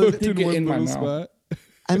dude. cooked Get in one in my little mouth. spot.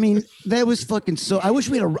 I mean, that was fucking so. I wish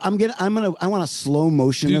we had. I want a slow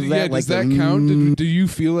motion Dude, of that. yeah, like does that the, count? Do you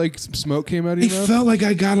feel like some smoke came out of It your mouth? felt like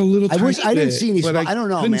I got a little. I wish- tiny I didn't bit, see any but smoke. I don't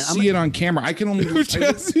know, couldn't man. see it on camera. I can only.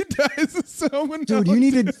 Jesse dies of salmonella. dude, you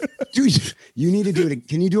need to, dude, you need to do it.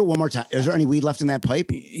 Can you do it one more time? Is there any weed left in that pipe?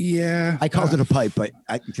 Yeah, I called it a pipe, but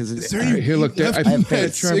because Is there All any right, here, look. weed left I in try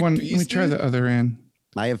that sick one. piece, Let me try dude? the other end.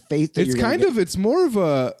 I have faith that It's you're kind of it's more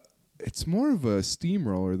of a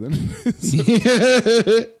steamroller than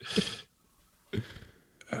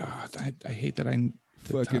I hate that I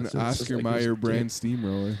fucking It's just Oscar like Mayer this brand dick.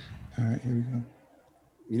 steamroller. All right, here we go.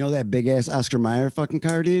 You know that big ass Oscar Mayer fucking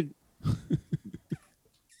car, dude. You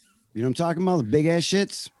know what I'm talking about? The big ass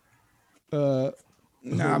shits.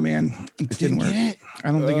 Nah, man, it didn't work. get it?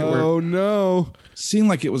 I don't think it worked. Oh no! Seemed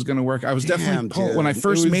like it was going to work. I was Damn, definitely dude. when I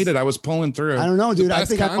first was- made it. I was pulling through. I don't know, dude. I Best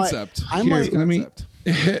think concept. I Here, might. let me.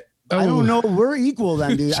 Concept. I don't know. We're equal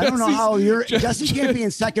then, dude. I don't know Jesse's- how you're. Je- Jesse can't be in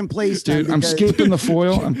second place, then, Dude, I'm because- skipping the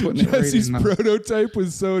foil. I'm putting it right Jesse's in. prototype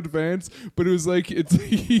was so advanced, but it was like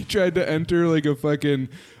he tried to enter like a fucking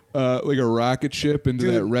like a rocket ship into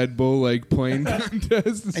Dude. that Red Bull like plane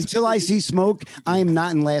contest. Until I see smoke, I am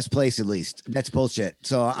not in last place. At least that's bullshit.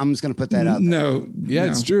 So I'm just gonna put that out. there. No, Yeah,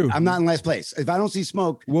 no. it's true. I'm not in last place. If I don't see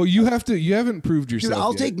smoke, Well, you haven't proved dude, yourself.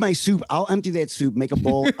 I'll yet. take my soup. I'll empty that soup, make a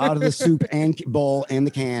bowl out of the soup and bowl and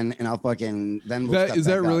the can, and I'll fucking then. We'll That step is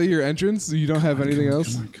that back really up. your entrance? You don't have anything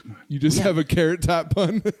else. Come on. You just have a carrot top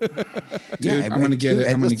bun. Yeah, I'm gonna get it.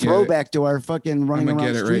 I'm It's gonna a get it. throwback to our fucking I'm running gonna around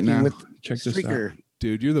get it right streaking now. with Check this streaker.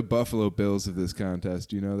 Dude, you're the Buffalo Bills of this contest.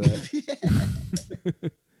 Do you know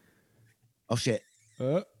that? Oh shit!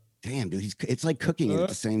 Uh, Damn, dude, it's like cooking it at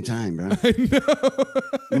the same time, bro. I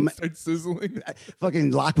know. It's sizzling. Fucking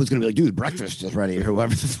Locke was gonna be like, dude, breakfast is ready, or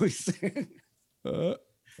whoever the fuck said.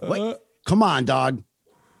 Wait, come on, dog.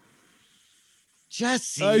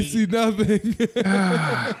 Jesse, I see nothing.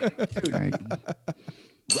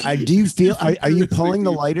 do you feel? Are you pulling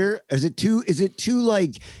the lighter? Is it too?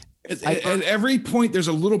 Like? At every point, there's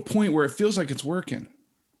a little point where it feels like it's working.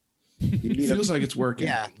 You It need a- feels like it's working.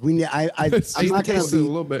 yeah, we. need- I'm It's not gonna Taste it a be.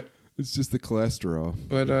 little bit, It's just the cholesterol.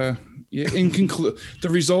 but yeah. The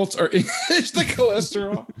results are it's the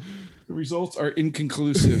cholesterol. The results are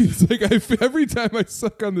inconclusive. It's like every time I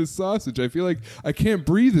suck on this sausage, I feel like I can't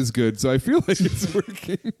breathe as good. So I feel like it's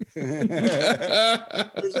working.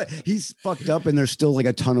 He's fucked up, and there's still like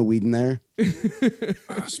a ton of weed in there.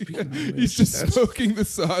 Speaking of which, He's just smoking the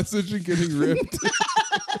sausage and getting ripped.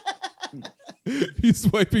 He's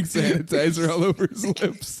wiping sanitizer all over his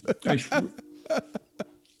lips. I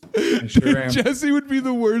sure am. Jesse would be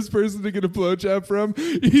the worst person to get a blowjob from.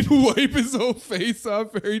 He'd wipe his whole face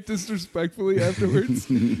off very disrespectfully afterwards.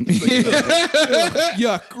 He's like, ugh,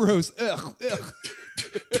 yuck, gross. Ugh, ugh.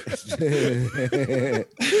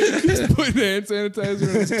 He's putting hand sanitizer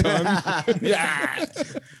on his tongue. Yeah.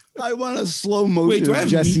 I want a slow motion Wait, do I of have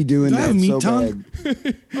Jesse meat- doing do I have that meat so tongue?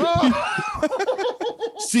 bad.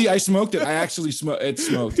 See, I smoked it. I actually smoked. It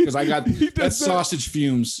smoked because I got does that that. sausage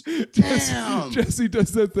fumes. Damn. Jesse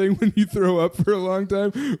does that thing when you throw up for a long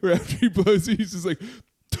time, where after he blows it, he's just like,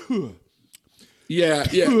 Yeah,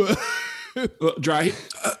 yeah. Dry.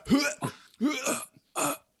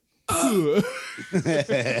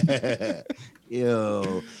 Ew.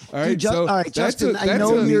 all right, Ju- so all right, that's Justin, I that's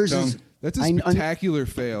know a- yours is. That's a I- I- spectacular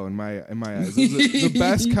fail in my eyes. It's the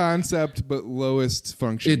best concept, but lowest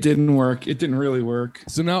function. It didn't work. It didn't really work.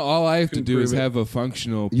 So now all I have to Couldn't do is prove it. have a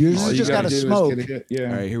functional. Yours All is you just gotta got to do is smoke. get it- Yeah.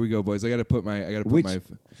 All right, here we go, boys. I got to put my. Which-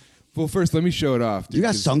 Well, first, let me show it off. Dude, You got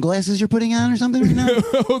 'cause- sunglasses you're putting on or something right now?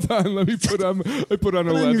 Hold on, let me put on. I put on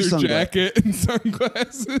a Put on your leather sunglasses. jacket and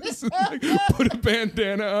sunglasses. And like, put a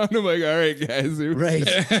bandana on. I'm like, all right, guys. here- Right.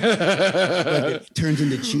 Like it turns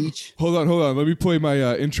into Cheech. Hold on. Let me play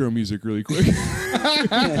my intro music really quick. All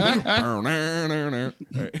right. All right.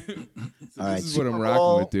 This is what I'm Super rocking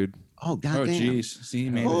Bowl. with, dude. Oh, Oh, goddamn. jeez. See,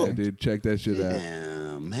 man. Oh. Yeah, dude, check that shit out.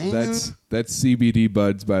 Damn, man. That's CBD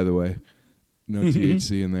buds, by the way. No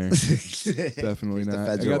THC in there. Definitely The not. I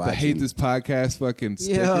feds are got the hate watching. this podcast fucking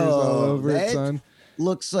stickers Yo, all over it, that son.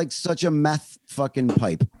 looks like such a meth fucking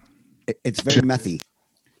pipe. It's very methy.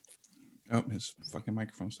 Oh, his fucking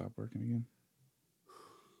microphone stopped working again.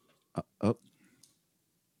 Oh.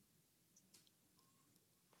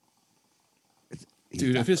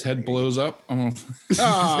 Dude, if his head blows up, I'm gonna...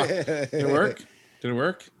 Did it work? Did it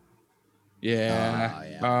work? Yeah.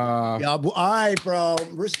 Yeah, all right, bro.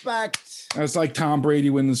 Respect. That's like Tom Brady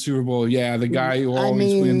winning the Super Bowl. Yeah, the guy who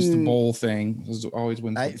always wins the bowl thing. Always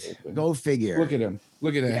wins the bowl thing. Go figure. Look at him.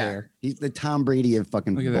 Look at that hair. He's the Tom Brady of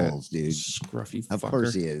fucking Look at bowls, that dude. scruffy Of fucker.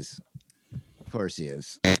 course he is. Of course he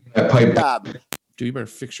is. Dude, you better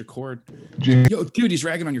fix your cord. Yo, dude, he's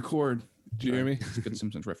ragging on your cord. Did you hear me? It's a good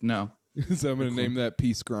Simpsons riff. No. So I'm gonna name that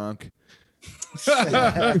piece Gronk.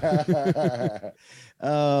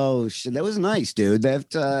 Oh shit, that was nice, dude. That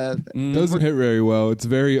Doesn't hit very well. It's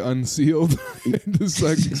very unsealed. Just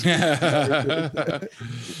like,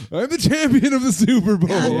 I'm the champion of the Super Bowl.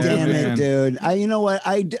 God damn man. it, dude. You know what?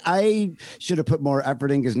 I should have put more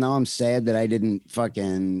effort in because now I'm sad that I didn't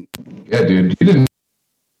fucking. Yeah, dude. You didn't.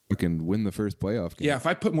 Fucking win the first playoff game. Yeah, if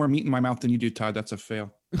I put more meat in my mouth than you do, Todd, that's a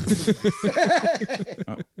fail.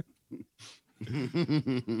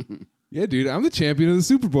 Yeah, dude. I'm the champion of the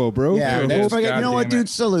Super Bowl, bro. Yeah, Bro, you know what, goddamn dude? it.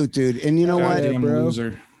 Salute, dude. And you know what? Goddamn bro?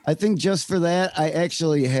 loser. I think just for that, I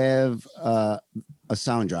actually have a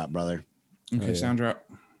sound drop, brother. Okay, sound drop.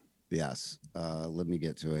 Yes. Let me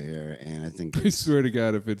get to it here, and I think I swear to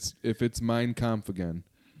God, if it's Mein Kampf again,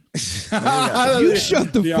 You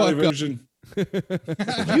shut the fuck up.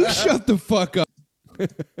 You shut the fuck up.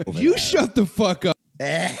 You shut the fuck up.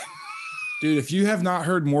 Dude, if you have not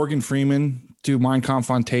heard Morgan Freeman do Mein Kampf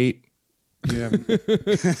on tape, you haven't.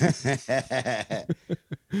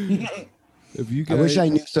 If you I guys, wish I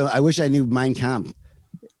knew. So I wish I knew Mein Kampf.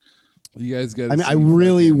 you guys got. I mean, I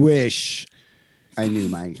really wish I knew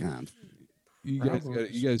Mein Kampf. You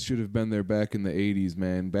guys should have been there back in the 80s,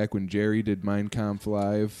 man. Back when Jerry did Mein Kampf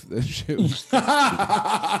live. That shit was,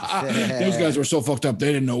 Those guys were so fucked up,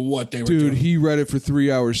 they didn't know what they were dude, doing. he read it for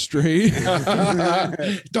 3 hours straight.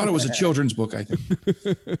 Thought it was a children's book, I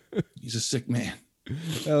think. He's a sick man.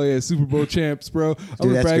 Hell yeah, Super Bowl champs, bro. I'm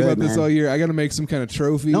gonna that's brag good, about this man. all year. I gotta make some kind of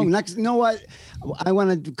trophy. No, next. You know what? I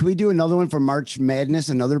want to. Can we do another one for March Madness?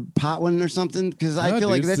 Another pot one or something? Because I No, feel dude,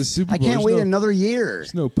 like it's the that's. Super I Bowl. can't There's wait no- another year.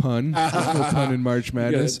 There's no pun. There's no pun in March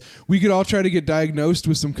Madness. We could all try to get diagnosed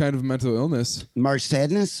with some kind of mental illness. March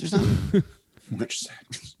Sadness or something.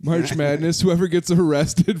 March Madness. Whoever gets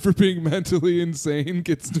arrested for being mentally insane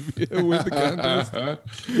gets to win the contest.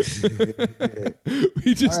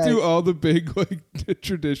 We just do all the big like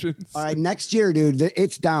traditions. All right, next year, dude,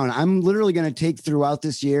 it's down. I'm literally going to take throughout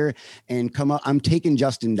this year and come up. I'm taking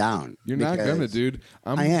Justin down. You're not gonna, dude.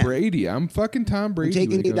 I I'm am. Brady. I'm fucking Tom Brady.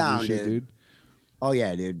 taking when it you comes to down, shit, dude. Oh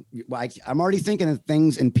yeah, dude. Well, I'm already thinking of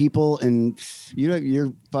things and people, and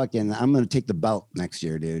you're fucking. I'm going to take the belt next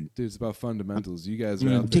year, dude. Dude, it's about fundamentals. You guys are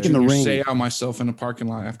I'm out there. taking the ring. Say out myself in a parking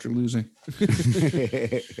lot after losing.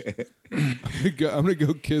 I'm gonna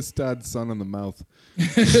go kiss Todd's son on the mouth.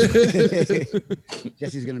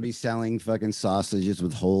 Jesse's going to be selling fucking sausages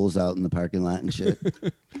with holes out in the parking lot and shit.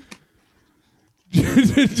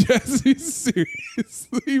 Jesse's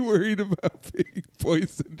seriously worried about being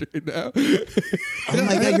poisoned right now. Oh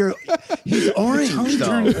my god, he's orange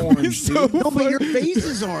though. Orange, So dude. No, but your face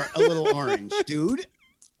is a little orange, dude.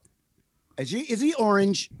 Is he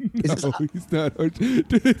orange? Is No, he's not. Dude,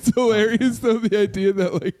 it's hilarious though, the idea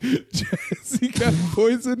that like Jesse got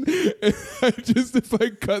poisoned and if I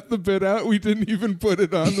cut the bit out, we didn't even put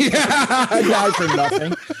it on. I died for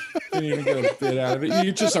nothing. Didn't even get a bit out of it.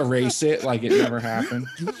 You just erase it like it never happened.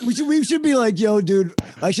 we should be like, yo, dude.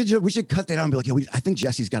 We should cut that out and be like, yo, I think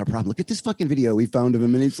Jesse's got a problem. Look at this fucking video we found of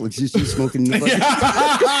him, and he's smoking.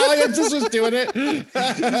 I just was doing it.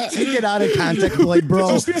 Take it out of context, and be like,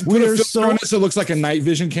 bro, we are so. So it looks like a night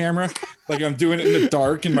vision camera. Like I'm doing it in the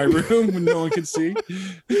dark in my room when no one can see.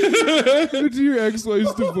 Do your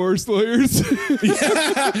ex-wife's divorce lawyers?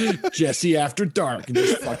 Jesse after dark and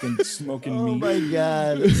just fucking smoking Oh meat. my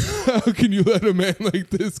god. How can you let a man like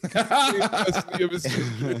this take custody of his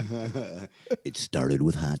children? It started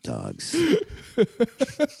with hot dogs.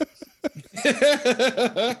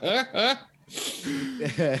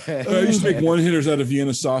 I used to make one hitters out of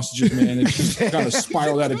Vienna sausages, man. It just kind of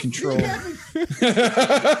spiraled out of control.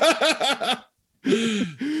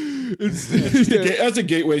 That's a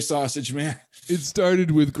gateway sausage, man. It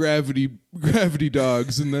started with gravity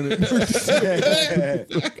dogs, and then it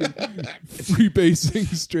freebasing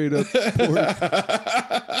straight up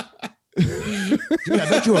pork. Dude, I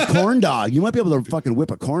bet you a corn dog. You might be able to fucking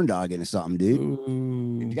whip a corn dog into something, dude.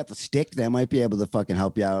 If you got the stick, that might be able to fucking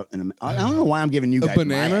help you out. I don't know why I'm giving you A guys my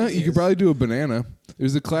banana? You ideas. could probably do a banana.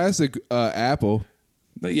 There's a classic apple.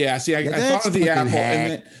 But yeah, see, I that's thought of the fucking apple, hack,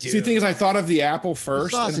 and then, see, the thing is, I thought of the apple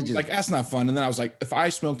first, and sausages. like that's not fun. And then I was like, if I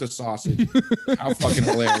smoked a sausage, how fucking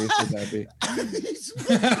hilarious would that be?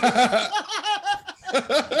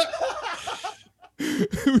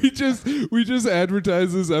 we just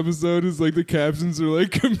advertise this episode as like the captions are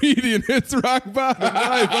like comedian hits rock bottom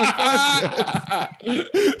live on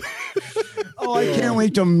podcast. Oh, I can't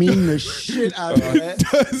wait to meme the shit out of it.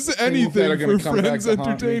 Does anything that are gonna for come back friends to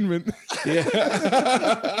haunt me. entertainment.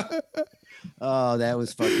 Oh, that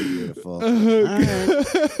was fucking beautiful. All right.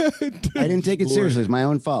 I didn't take it seriously. It's my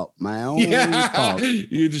own fault. My own fault.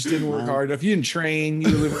 You just didn't work hard enough. You didn't train.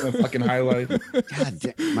 You were living the fucking highlight. God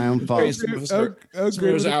damn, my own fault. I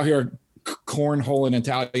was out here cornholing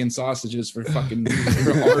Italian sausages for fucking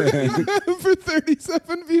for art. For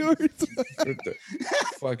 37 viewers.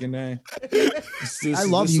 Fucking A. I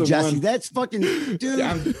love you, Jesse. That's fucking dude.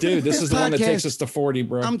 Dude, this is the one that takes us to 40,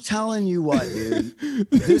 bro. I'm telling you what, dude.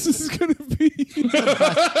 This is gonna be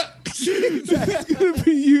it's gonna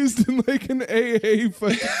be used in like an AA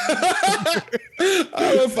fucking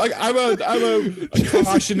I'm a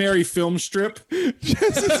cautionary film strip.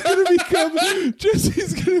 Jesse's gonna become a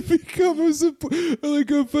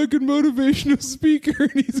fucking motivational speaker,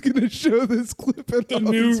 and he's gonna show this clip at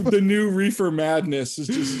The new reefer madness is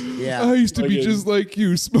just Yeah. I used to be Like just like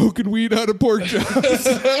you, smoking weed out of pork chops.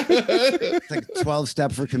 It's like a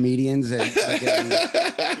 12-step for comedians. And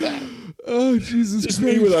fucking, Oh Jesus just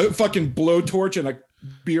Christ! me with a fucking blowtorch and a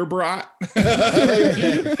beer brat.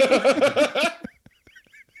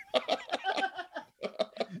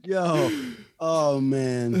 yo. Oh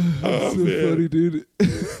man. That's so funny, dude.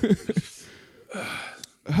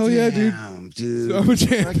 Hell yeah, dude! Damn, dude. So I'm a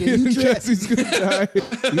champion, You and took- Jesse's gonna die.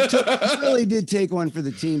 You really did take one for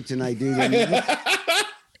the team tonight, dude.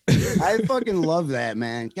 I fucking love that,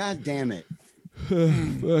 man. God damn it.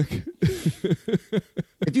 Fuck.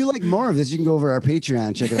 If you like more of this, you can go over our Patreon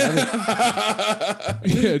and check it out.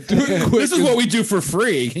 Yeah, do it quick. This is what we do for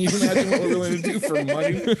free. Can you imagine what we're willing to do for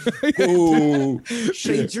money? Oh,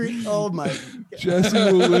 shit. Patreon. Oh my. Jesse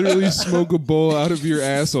will literally smoke a bowl out of your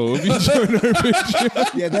asshole if you join our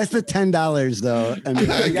Patreon. Yeah, that's the $10 though. I mean,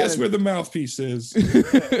 I you guess gotta- where the mouthpiece is.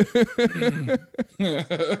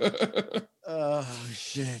 Oh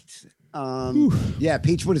shit. Yeah,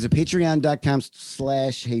 what is it?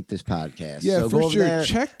 Patreon.com/hate this podcast. Yeah, So for go over sure. there.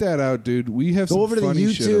 Check that out, dude. We have Go some over to the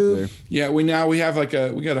funny shit YouTube. up there. Yeah, we have like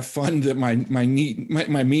we got a fund that my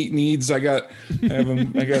meat needs. I got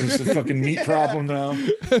a fucking meat problem now.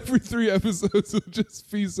 Every 3 episodes will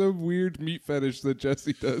just be some weird meat fetish that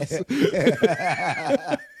Jesse does.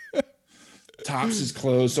 Tops is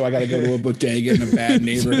closed, so I got to go to a bodega in a bad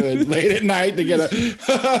neighborhood late at night to get a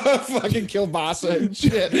fucking kielbasa and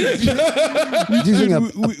shit. Using a,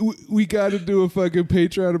 we got to do a fucking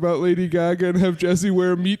Patreon about Lady Gaga and have Jesse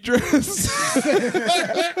wear a meat dress.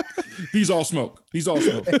 These all smoke. These are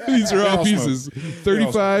all all pieces.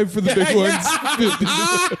 35 for the big ones. 50.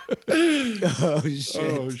 oh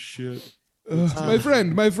shit. Oh shit.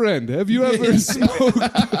 My friend, have you ever smoked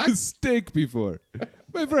a steak before?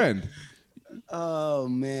 My friend. Oh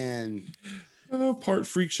man. Part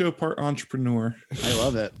freak show, part entrepreneur. I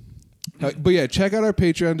love it. But yeah, check out our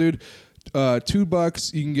Patreon, dude.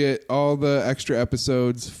 $2, you can get all the extra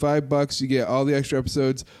episodes. $5, you get all the extra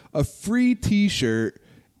episodes. A free T-shirt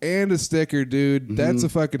and a sticker, dude. That's a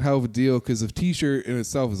fucking hell of a deal because a T-shirt in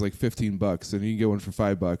itself is like $15, and you can get one for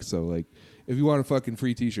 $5. So like, if you want a fucking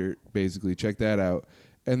free T-shirt, basically check that out.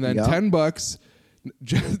 And then Yep. $10.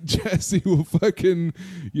 Jesse will fucking,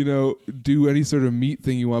 do any sort of meat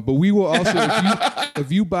thing you want. But we will also,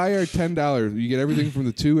 if you buy our $10, you get everything from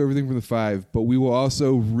the 2, everything from the 5. But we will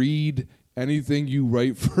also read anything you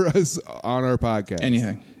write for us on our podcast.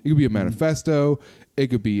 Anything. It could be a manifesto.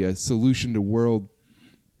 It could be a solution to world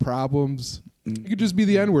problems. It could just be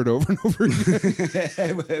the N-word over and over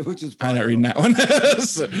again. Which is I'm not reading that one.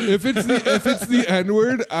 So- If it's the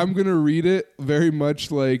N-word, I'm gonna read it very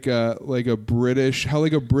much like a British when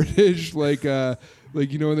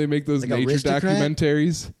they make those Like nature Aristocrat?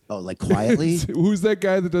 documentaries. Oh, like quietly. Who's that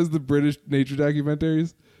guy that does the British nature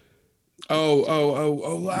documentaries?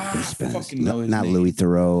 fucking know his Not name. Louis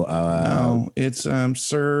Theroux. No, it's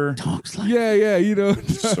Sir Talks like Yeah,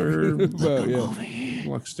 Sir Well, yeah.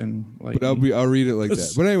 Luxton. Like, But I'll read it like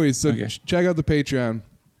that. But anyways, so Okay. check out the Patreon.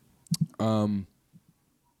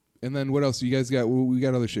 And then what else? You guys got? We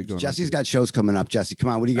got other shit going. Jesse's got shows coming up. Jesse,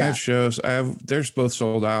 come on. What do you I have got? shows. They're both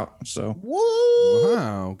sold out. So Woo! on.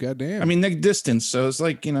 Wow, goddamn. I mean, they're distance. So it's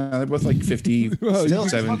like they're both like 50, Well, Still-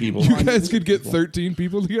 7 people. you guys could get 13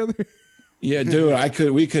 people together. Yeah,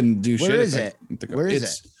 dude. We couldn't do shit. Where if is I- it? Where is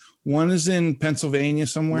It's- One is in Pennsylvania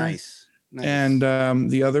somewhere. Nice. And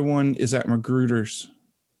the other one is at Magruder's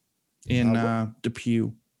in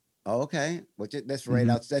Depew. Oh, okay. That's right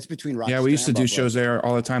out. That's between Rochester. Yeah, we used to and do Buffalo. shows there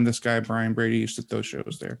all the time. This guy Brian Brady used to throw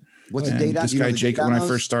shows there. What's the And date on? This Do you know guy the date Jacob, on when I those?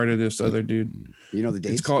 first started, this other dude. You know the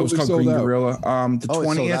dates? It was called sold Green out. Gorilla. The Oh, it's sold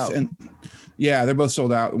 20th out. and yeah, they're both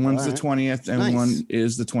sold out. One's All the right. 20th and Nice. one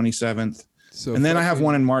is the 27th. So And then I have fucking-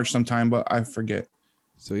 one in March sometime, but I forget.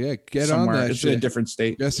 So yeah, get Somewhere. on that It's in a shit. different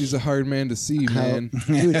state. Jesse's a hard man to see, man.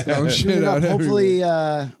 Dude, Throwing shit soon out enough, hopefully,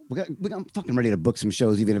 everywhere. I'm fucking ready to book some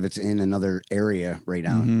shows, even if it's in another area right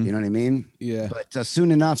now. You know what I mean? Yeah. But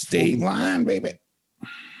soon enough, State line, baby.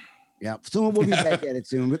 Yeah, soon we'll be back at it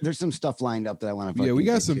soon. There's some stuff lined up that I want to. Yeah, we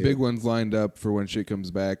got some big ones lined up for when shit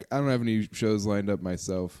comes back. I don't have any shows lined up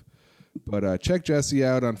myself, but check Jesse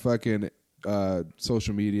out on fucking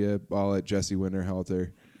social media, all at Jesse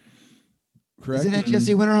Winterhalter. Correct? Is it at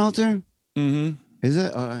Jesse Winterhalter? Mm-hmm. Is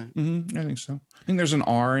it? I think so. I think there's an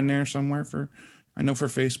R in there somewhere I know for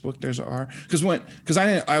Facebook there's an R because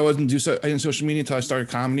I didn't social media until I started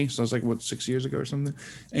comedy, so I was like 6 years ago or something,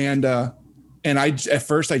 and I at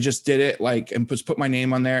first I just did it like and put my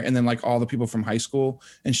name on there, and then like all the people from high school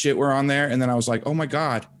and shit were on there, and then I was like, oh my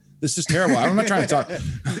god, this is terrible. I'm not trying to talk.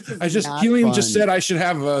 I just not Helium just fun. said I should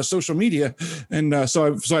have social media, and so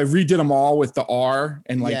I redid them all with the R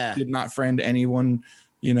and like Yeah. did not friend anyone,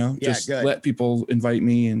 just good. let people invite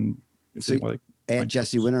me and So- like. At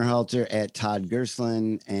Jesse Winterhalter, at Todd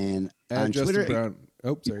Gerstlin, and At on Justin Twitter. Brown.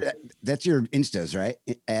 Oh, sorry. That's your Instas, right?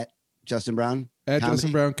 At Justin Brown. At Comedy?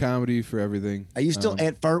 Justin Brown Comedy for everything. Are you still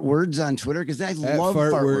at Fart Words on Twitter? Because I At love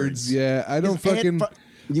fart words? Yeah, I don't It's at fucking.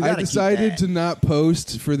 You I gotta keep decided that. to not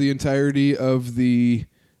post for the entirety of the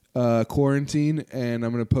quarantine, and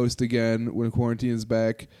I'm gonna post again when quarantine is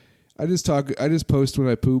back. I just post when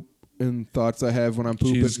I poop and thoughts I have when I'm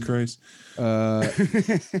pooping. Jesus Christ.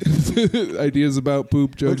 Ideas about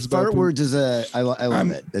poop, But jokes about Fart poop. Words is I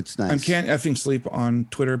love it. It's nice. I can't effing sleep on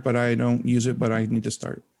Twitter, but I don't use it, but I need to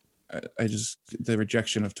start. I just, the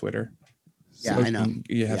rejection of Twitter. Yeah, I know.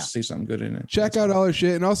 You have Yeah. to say something good in it. Check out all our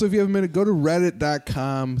shit. And also, if you have a minute, go to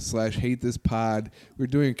reddit.com/hatethispod. We're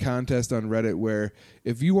doing a contest on Reddit where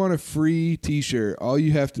if you want a free t-shirt, all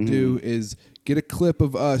you have to do is get a clip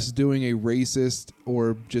of us doing a racist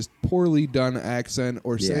or just poorly done accent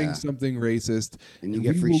or saying Yeah. something racist. And you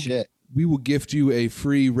get free shit. We will gift you a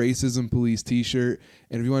free Racism Police t-shirt.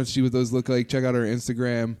 And if you want to see what those look like, check out our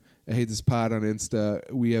Instagram. I Hate This Pod on Insta.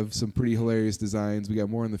 We have some pretty hilarious designs. We got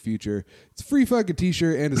more in the future. It's a free fucking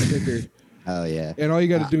t-shirt and a sticker. Oh yeah. And all you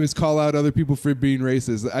got to do is call out other people for being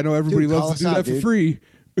racist. I know everybody Dude, call loves to do us out, that for dude. free.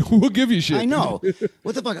 We'll give you shit. I know.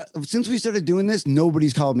 What the fuck? Since we started doing this,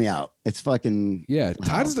 nobody's called me out. It's fucking. Yeah,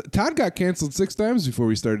 Todd got canceled 6 times before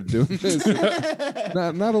we started doing this.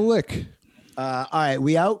 not a lick. All right,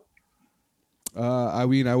 we out. I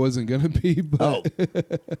mean, I wasn't gonna be, but Oh.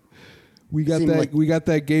 we got Seemed that. like- We got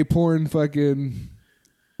that gay porn fucking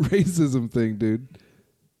racism thing, dude.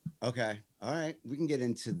 Okay. All right. We can get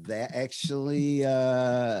into that. Actually, do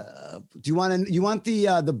you want to? You want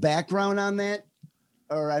the background on that?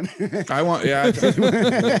 Or I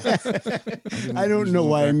I don't know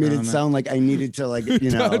why I made it sound like I needed to, like,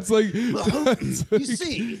 you know. It's like, You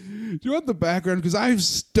see, do you want the background? Because I've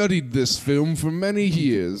studied this film for many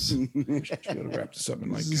years. Wrap this up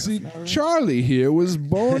in like See, Charlie here was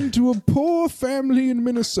born to a poor family in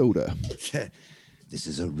Minnesota. this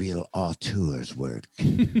is a real auteur's work.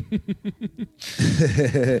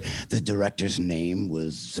 The director's name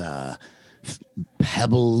was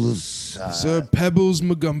Pebbles. Sir Pebbles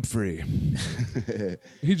McGumphrey.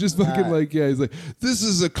 He just fucking he's like, this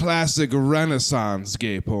is a classic Renaissance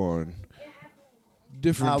gay porn.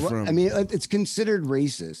 Different from. I mean, it's considered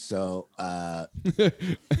racist, so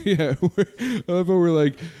Yeah, I love how we're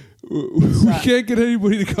like, we can't get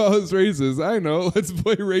anybody to call us racist. I know. Let's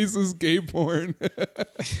play racist gay porn.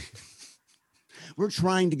 we're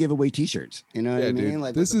trying to give away T-shirts. You know what I mean? dude.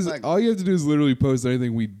 Like, This what is the fuck? all you have to do is literally post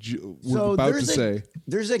anything we're about to there's say.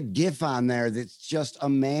 There's a GIF on there that's just a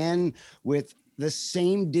man with the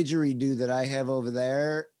same didgeridoo that I have over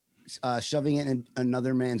there, shoving it in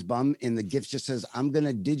another man's bum, and the GIF just says, "I'm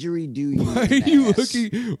gonna didgeridoo you." Why are you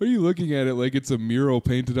looking? Why are you looking at it like it's a mural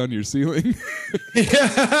painted on your ceiling? He's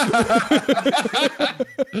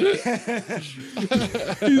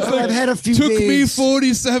like, I've had a few took me days.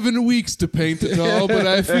 47 weeks to paint it all, but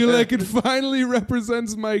I feel like it finally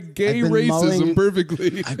represents my gay I've been racism mulling-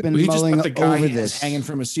 perfectly. I've been he just mulling thought the guy over was this. hanging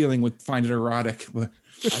from a ceiling would find it erotic. But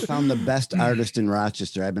I found the best artist in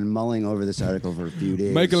Rochester. I've been mulling over this article for a few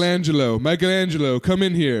days. Michelangelo, come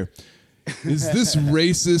in here. Is this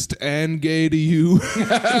racist and gay to you?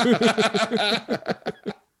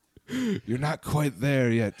 You're not quite there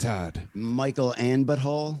yet, Todd. Michael and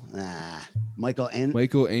Butthole. Michael and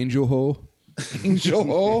Michael Angel Hole.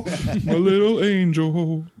 Angel, my little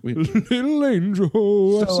angel. Little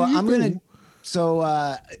angel. I So see you I'm go. gonna.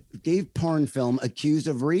 So gave porn film accused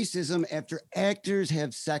of racism after actors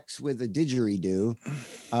have sex with a didgeridoo.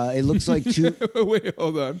 It looks like two. Wait,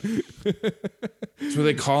 hold on. So are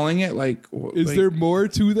they calling it like? Is like, there more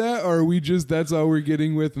to that, or are we just that's all we're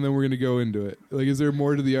getting with, and then we're gonna go into it? Like, is there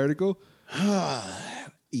more to the article?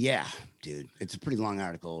 Yeah, dude, it's a pretty long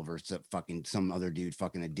article over some other dude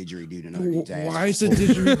fucking a didgeridoo to another dude's ass. Why is a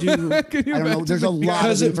didgeridoo? Can you I don't know. imagine There's a the lot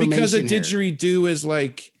because of because a information here. didgeridoo is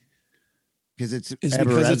like Because it's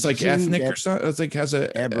because it's like Aboriginal- ethnic or something. It's like has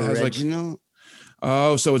like Aboriginal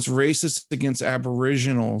so it's racist against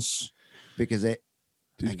Aboriginals because it.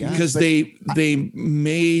 I guess, because but they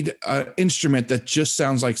made an instrument that just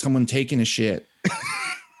sounds like someone taking a shit.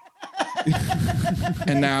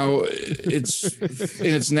 And now it's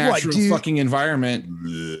in its natural dude? fucking environment.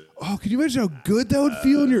 Oh, can you imagine how good that would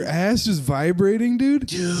feel in your ass just vibrating, dude?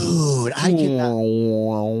 dude, I cannot.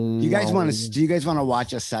 You guys want to? Do you guys want to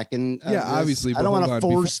watch a second? of Yeah, this? obviously, I but don't want hold to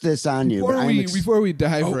on. force this on you. But Before we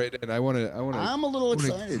dive right in, I want to I'm a little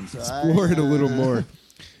excited. So explore it a little more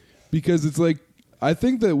because it's like I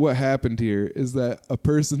think that what happened here is that a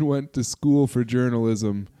person went to school for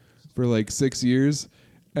journalism for like 6 years,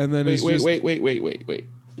 and then Wait. Can Can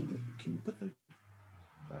you put the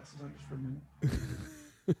glasses on just for a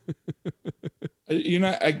minute? You're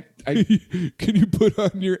not. Can you put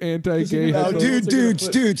on your anti-gay? Oh, headphones?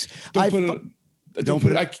 dudes. Don't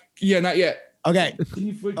put it. Yeah, not yet. Okay. Can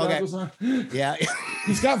you put Okay. goggles on? Yeah.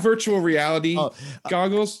 He's got virtual reality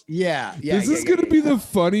goggles. Yeah. This is gonna be the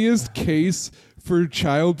funniest case for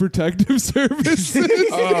Child Protective Services.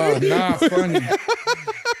 Oh, not funny.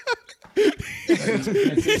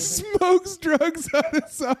 He smokes drugs out of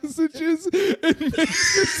sausages and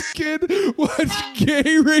makes his kid watch gay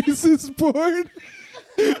racist porn.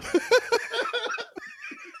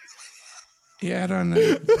 Yeah, I don't know.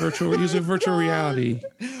 Use a virtual reality.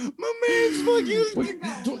 My man's fucking.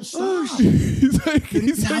 He's Now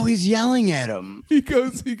like, he's yelling at him. he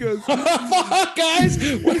goes, Fuck, guys!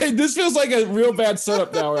 Wait, this feels like a real bad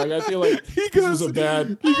setup now. Like, I feel like he this goes, was a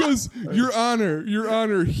bad. he goes, Your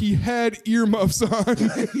Honor, he had earmuffs on.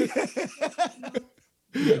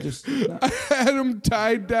 I had him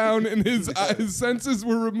tied down and his senses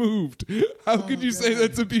were removed. How could you say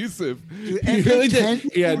that's abusive? He really did.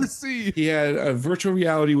 He had, 4C. he had a virtual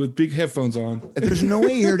reality with big headphones on. There's no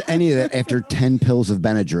way he heard any of that after 10 pills of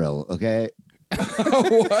Benadryl. Okay.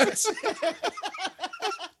 What?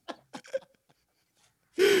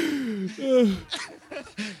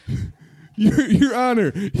 Your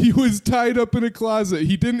Honor, he was tied up in a closet.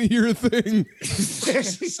 He didn't hear a thing.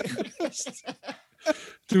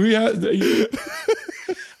 Do we have?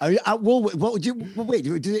 Well, what would you wait?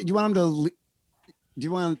 Do you want him to? Do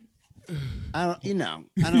you want? I don't. You know.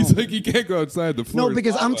 I don't. He's like, he can't go outside the floor. No,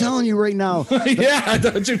 because I'm telling you right now. Yeah,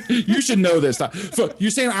 don't you should know this.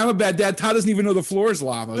 You're saying I'm a bad dad. Todd doesn't even know the floor is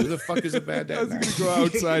lava. Who the fuck is a bad I was dad? gonna go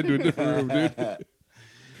outside to a different room, dude.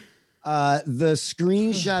 The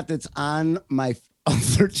screenshot that's on my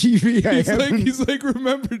other TV. He's like,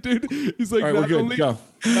 remember, dude. He's like, All right, we're good. Go.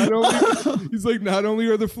 he's like, not only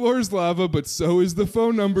are the floors lava, but so is the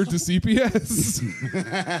phone number to CPS.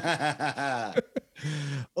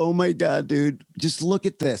 Oh my god, dude! Just look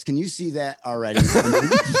at this. Can you see that already?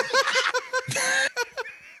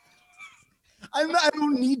 I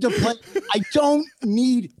don't need to play. I don't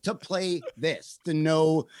need to play this to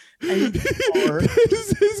know any more.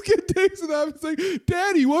 His kid takes it off. He's like,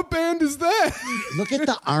 Daddy, what band is that? Look at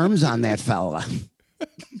the arms on that fella.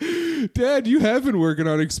 Dad, you have been working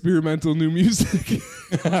on experimental new music.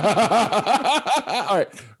 All right.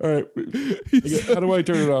 How do I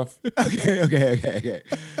turn it off? Okay.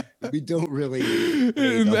 We don't really.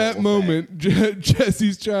 In that moment,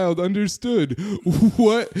 Jesse's child understood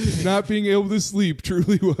what not being able to sleep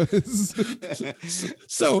truly was.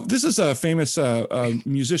 So this is a famous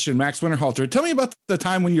musician, Max Winterhalter. Tell me about the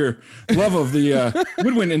time when your love of the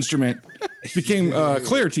woodwind instrument became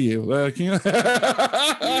clear to you. Can you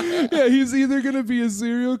Yeah, he's either going to be a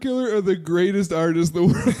serial killer or the greatest artist the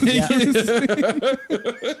world has ever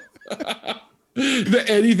seen. the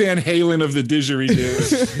Eddie Van Halen of the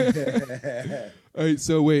didgeridoo? All right,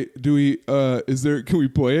 so wait, do we, can we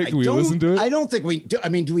play it? Can we listen to it? I don't think we do. I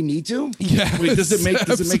mean, do we need to? Yeah. Wait, does it make a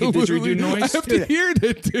absolutely. didgeridoo noise? I have to hear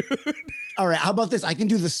it, dude. All right, how about this? I can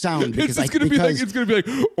do the sound because It's gonna be like,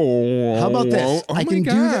 oh. How about this? Oh I my can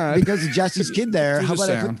do that God. because of Jesse's kid there. Do How the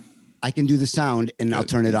about sound. I can do the sound and I'll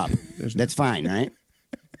turn it up. That's fine, right?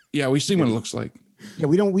 Yeah, we've seen what it looks like. Yeah,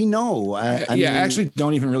 we know. I I actually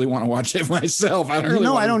don't even really want to watch it myself. I don't really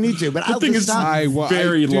I wanna- don't need to, but The I'll thing just is stop.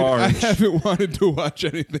 very dude, large. I haven't wanted to watch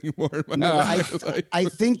anything more. In my No, life. Like, I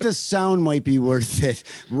think the sound might be worth it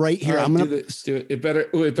right here. All right, I'm gonna. do this. Do it. It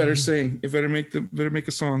better sing. It better make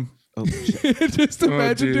a song. Oh, shit. just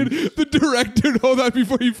imagine, dude, the director. Hold on,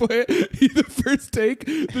 before you play it, the first take,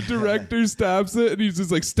 the director stops it, and he's just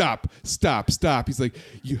like, "Stop! He's like,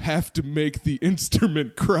 "You have to make the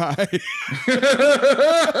instrument cry."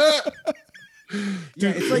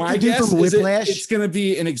 Yeah, it's like My the dude guess from is Whiplash. it's going to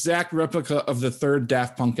be an exact replica of the third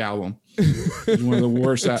Daft Punk album. It's one of the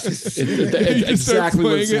worst. It's He just starts exactly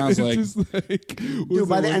what it playing sounds and like. it's just like, Dude,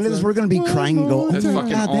 by the end of this, we're gonna be crying. Go, oh That's my fucking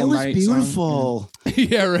god, that was all-night song. beautiful.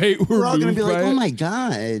 yeah, right. We're all gonna moved be like, by oh it. my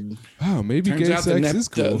god. Oh, maybe Turns gay out sex is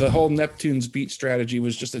cool. the whole Neptune's beat strategy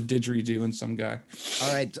was just a didgeridoo and some guy.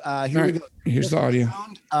 All right, here All we right, go. here's the audio.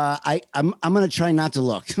 I'm gonna try not to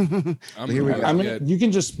look. I'm here we gonna go. I get- mean,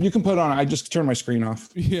 you can put on. I just turned my screen off.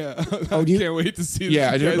 Yeah, Oh, I do you- can't wait to see.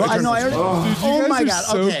 Yeah, this. I do. You guys I are- know, I already- Dude, you oh guys my are God,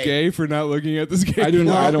 so okay. gay for not looking at this game. I do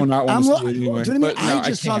not want to see it anyway. Do you know what But I mean? no, I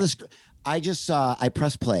just saw can't. this. I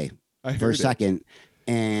pressed play I for a heard it. second,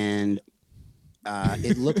 and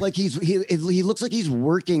it looked like he looks like he's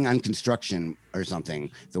working on construction or something.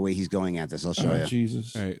 The way he's going at this, I'll show Oh, you.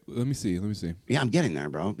 Jesus. All right, let me see. Yeah, I'm getting there,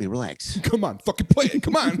 bro. Hey, relax. Come on, fucking play it.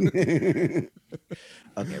 Come on.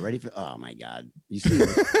 Okay, ready for? Oh my god, you see,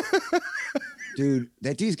 dude,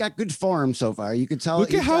 that dude's got good form so far. You could tell. Look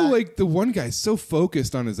at he's how got- like the one guy's so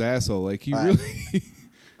focused on his asshole. Like he All right. really.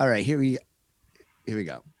 All right, here we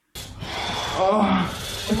go.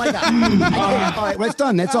 Oh my god! All right, well, it's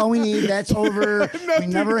done. That's all we need. That's over. We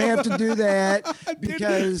never have to do that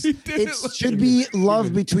because he did it it like- should be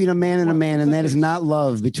love between a man and a man, and that is not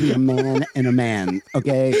love between a man and a man.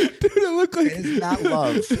 Okay, Dude, it looked like it is not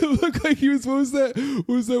love. It looked like he was. What was that?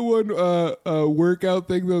 What was that one workout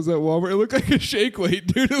thing that was at Walmart? It looked like a shake weight,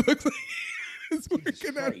 dude. It looked like he was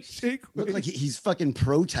working out a shake weight. Look like he's fucking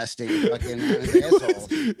protesting fucking on his asshole.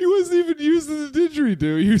 He wasn't even using the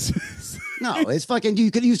didgeridoo. He was just, No, it's fucking.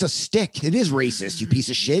 You could use a stick. It is racist. You piece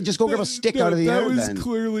of shit. Just go grab a stick No, out of the that air. was Then.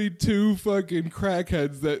 clearly two fucking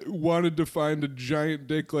crackheads that wanted to find a giant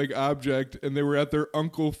dick like object, and they were at their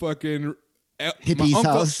uncle fucking Hippie's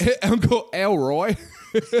uncle, house. Uncle Elroy,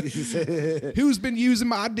 who's been using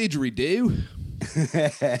my didgeridoo.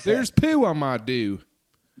 There's poo on my do.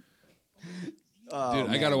 Dude,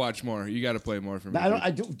 I gotta watch more. You gotta play more for me. I don't.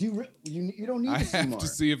 I do. You don't need I to see have more. to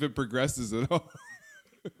see if it progresses at all.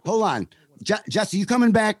 Hold on, Jess. Are you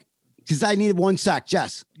coming back? Because I needed 1 sec,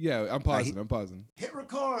 Jess. Yeah, I'm pausing. Hit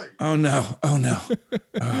record. Oh no! Oh no!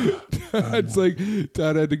 It's like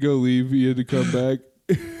Todd had to go leave. He had to come back.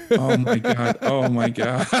 Oh my god! Oh my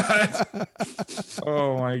god!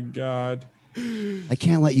 Oh my god! I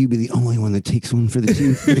can't let you be the only one that takes one for the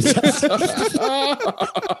team.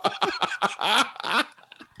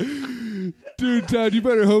 Dude, Todd, you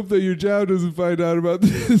better hope that your job doesn't find out about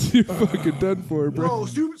this. You're fucking done for, bro.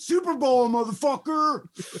 Super Bowl, motherfucker.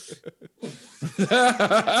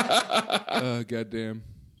 Oh, goddamn.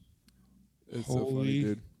 It's so funny, Holy-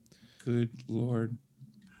 dude. Good lord!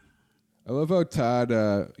 I love how Todd,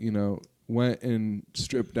 went and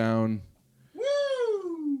stripped down,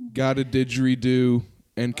 got a didgeridoo,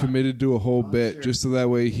 and committed to a whole bit just so that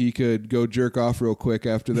way he could go jerk off real quick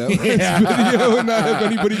after that last video and not have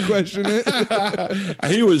anybody question it.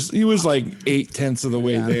 He was like 8/10 of the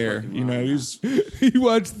way there. You know, he's He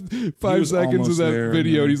watched 5 was seconds of almost that there,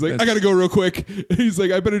 video and he's like, I gotta go real quick. He's like,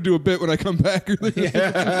 I better do a bit when I come back. Did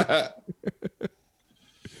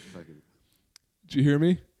you hear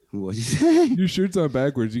me? What'd you say? Your shirt's on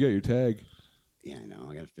backwards. You got your tag. Yeah, I know.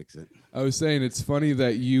 I gotta fix it. I was saying it's funny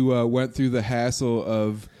that you went through the hassle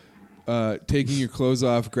of taking your clothes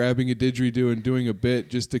off, grabbing a didgeridoo, and doing a bit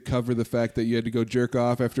just to cover the fact that you had to go jerk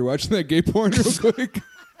off after watching that gay porn real quick.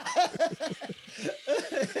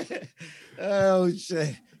 Oh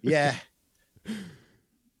shit! Yeah.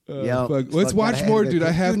 Yep. Fuck. Let's Fuck, watch gotta more, have dude. it.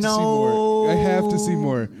 I have to see more. I have to see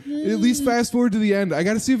more. At least fast forward to the end. I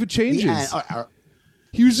got to see if it changes. Yeah,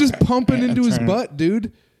 He was just pumping into his turn it. butt,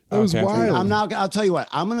 dude. That was Okay, wild. I'm not. I'll tell you what.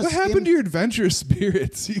 I'm gonna. What happened to your adventurous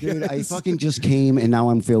spirits? You Dude, I guys? fucking just came and now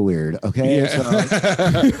I'm feel weird. Okay. Yeah. So,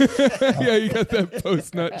 Yeah, you got that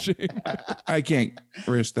post nut shame. I can't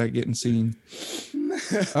risk that getting seen.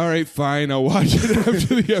 All right, fine. I'll watch it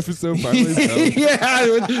after the episode finally is out.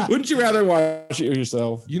 Yeah, wouldn't you rather watch it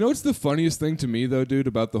yourself? You know what's the funniest thing to me though, dude,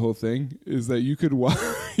 about the whole thing is that you could watch.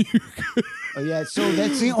 oh yeah. So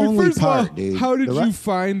that's the only First of all, part, dude. how did The you re-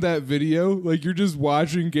 find that video? Like you're just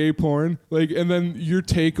watching gay porn, like, and then your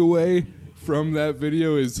takeaway from that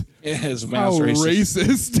video is It is how mouse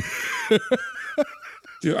racist. racist.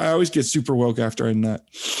 Dude, I always get super woke after I nut.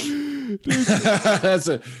 That's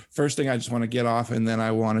the first thing I just want to get off, and then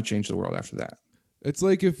I want to change the world after that. It's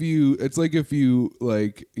like if you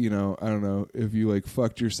like, you know, I don't know, if you like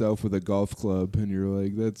fucked yourself with a golf club and you're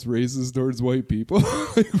like, that's racist towards white people.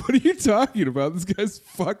 Like, what are you talking about? This guy's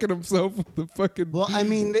fucking himself with the fucking. Well, I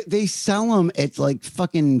mean, they sell them at like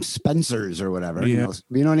fucking Spencer's or whatever. Yeah.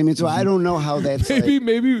 You know what I mean? So I don't know how that's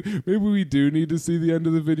maybe we do need to see the end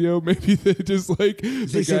of the video. Maybe they just like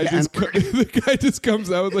the guy just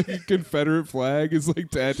comes out with like a Confederate flag is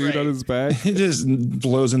like tattooed on his back. He just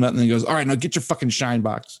blows a nut and then goes, all right, now get your fucking shine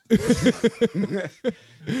box. Yeah,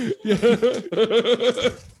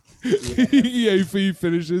 he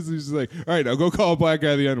finishes. He's just like, all right, now go call a black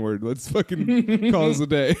guy the N-word. Let's fucking call this a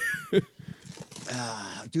day.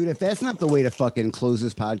 Dude, if that's not the way to fucking close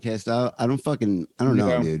this podcast out, I don't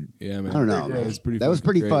know, dude. Yeah, man. I don't know. That was pretty. That was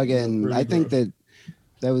pretty great. fucking. I think that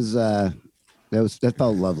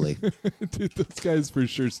felt lovely. Dude, those guys for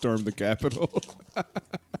sure stormed the Capitol.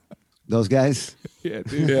 Those guys. Yeah,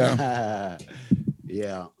 dude. Yeah.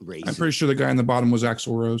 Yeah, racist. I'm pretty sure the guy in the bottom was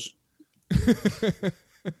Axl Rose.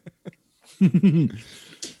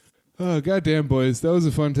 Oh, goddamn, boys. That was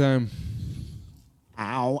a fun time.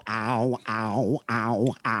 Ow, ow, ow,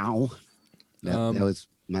 ow, ow. That was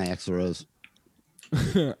my Axl Rose.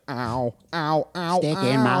 Ow, ow, ow. Stick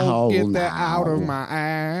in my hole. Get that now. out of my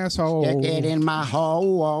asshole. Stick it in my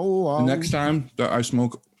hole. The next time that I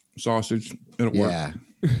smoke sausage, it'll work. Yeah.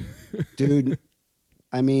 Dude,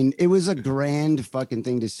 I mean, it was a grand fucking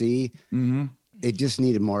thing to see. Mm-hmm. It just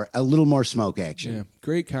needed a little more smoke action. Yeah,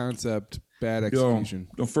 great concept, bad execution.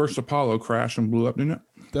 The first Apollo crashed and blew up, didn't it?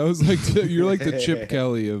 That was like you're like the Chip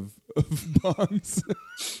Kelly of bombs.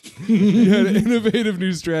 You had an innovative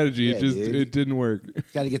new strategy. Yeah, It didn't work.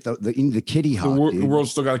 Got to get the kitty hawk. The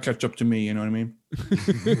world's still got to catch up to me. You know what I mean?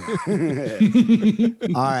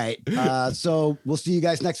 All right. So we'll see you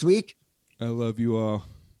guys next week. I love you all.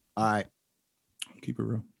 All right. Keep it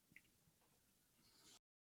real.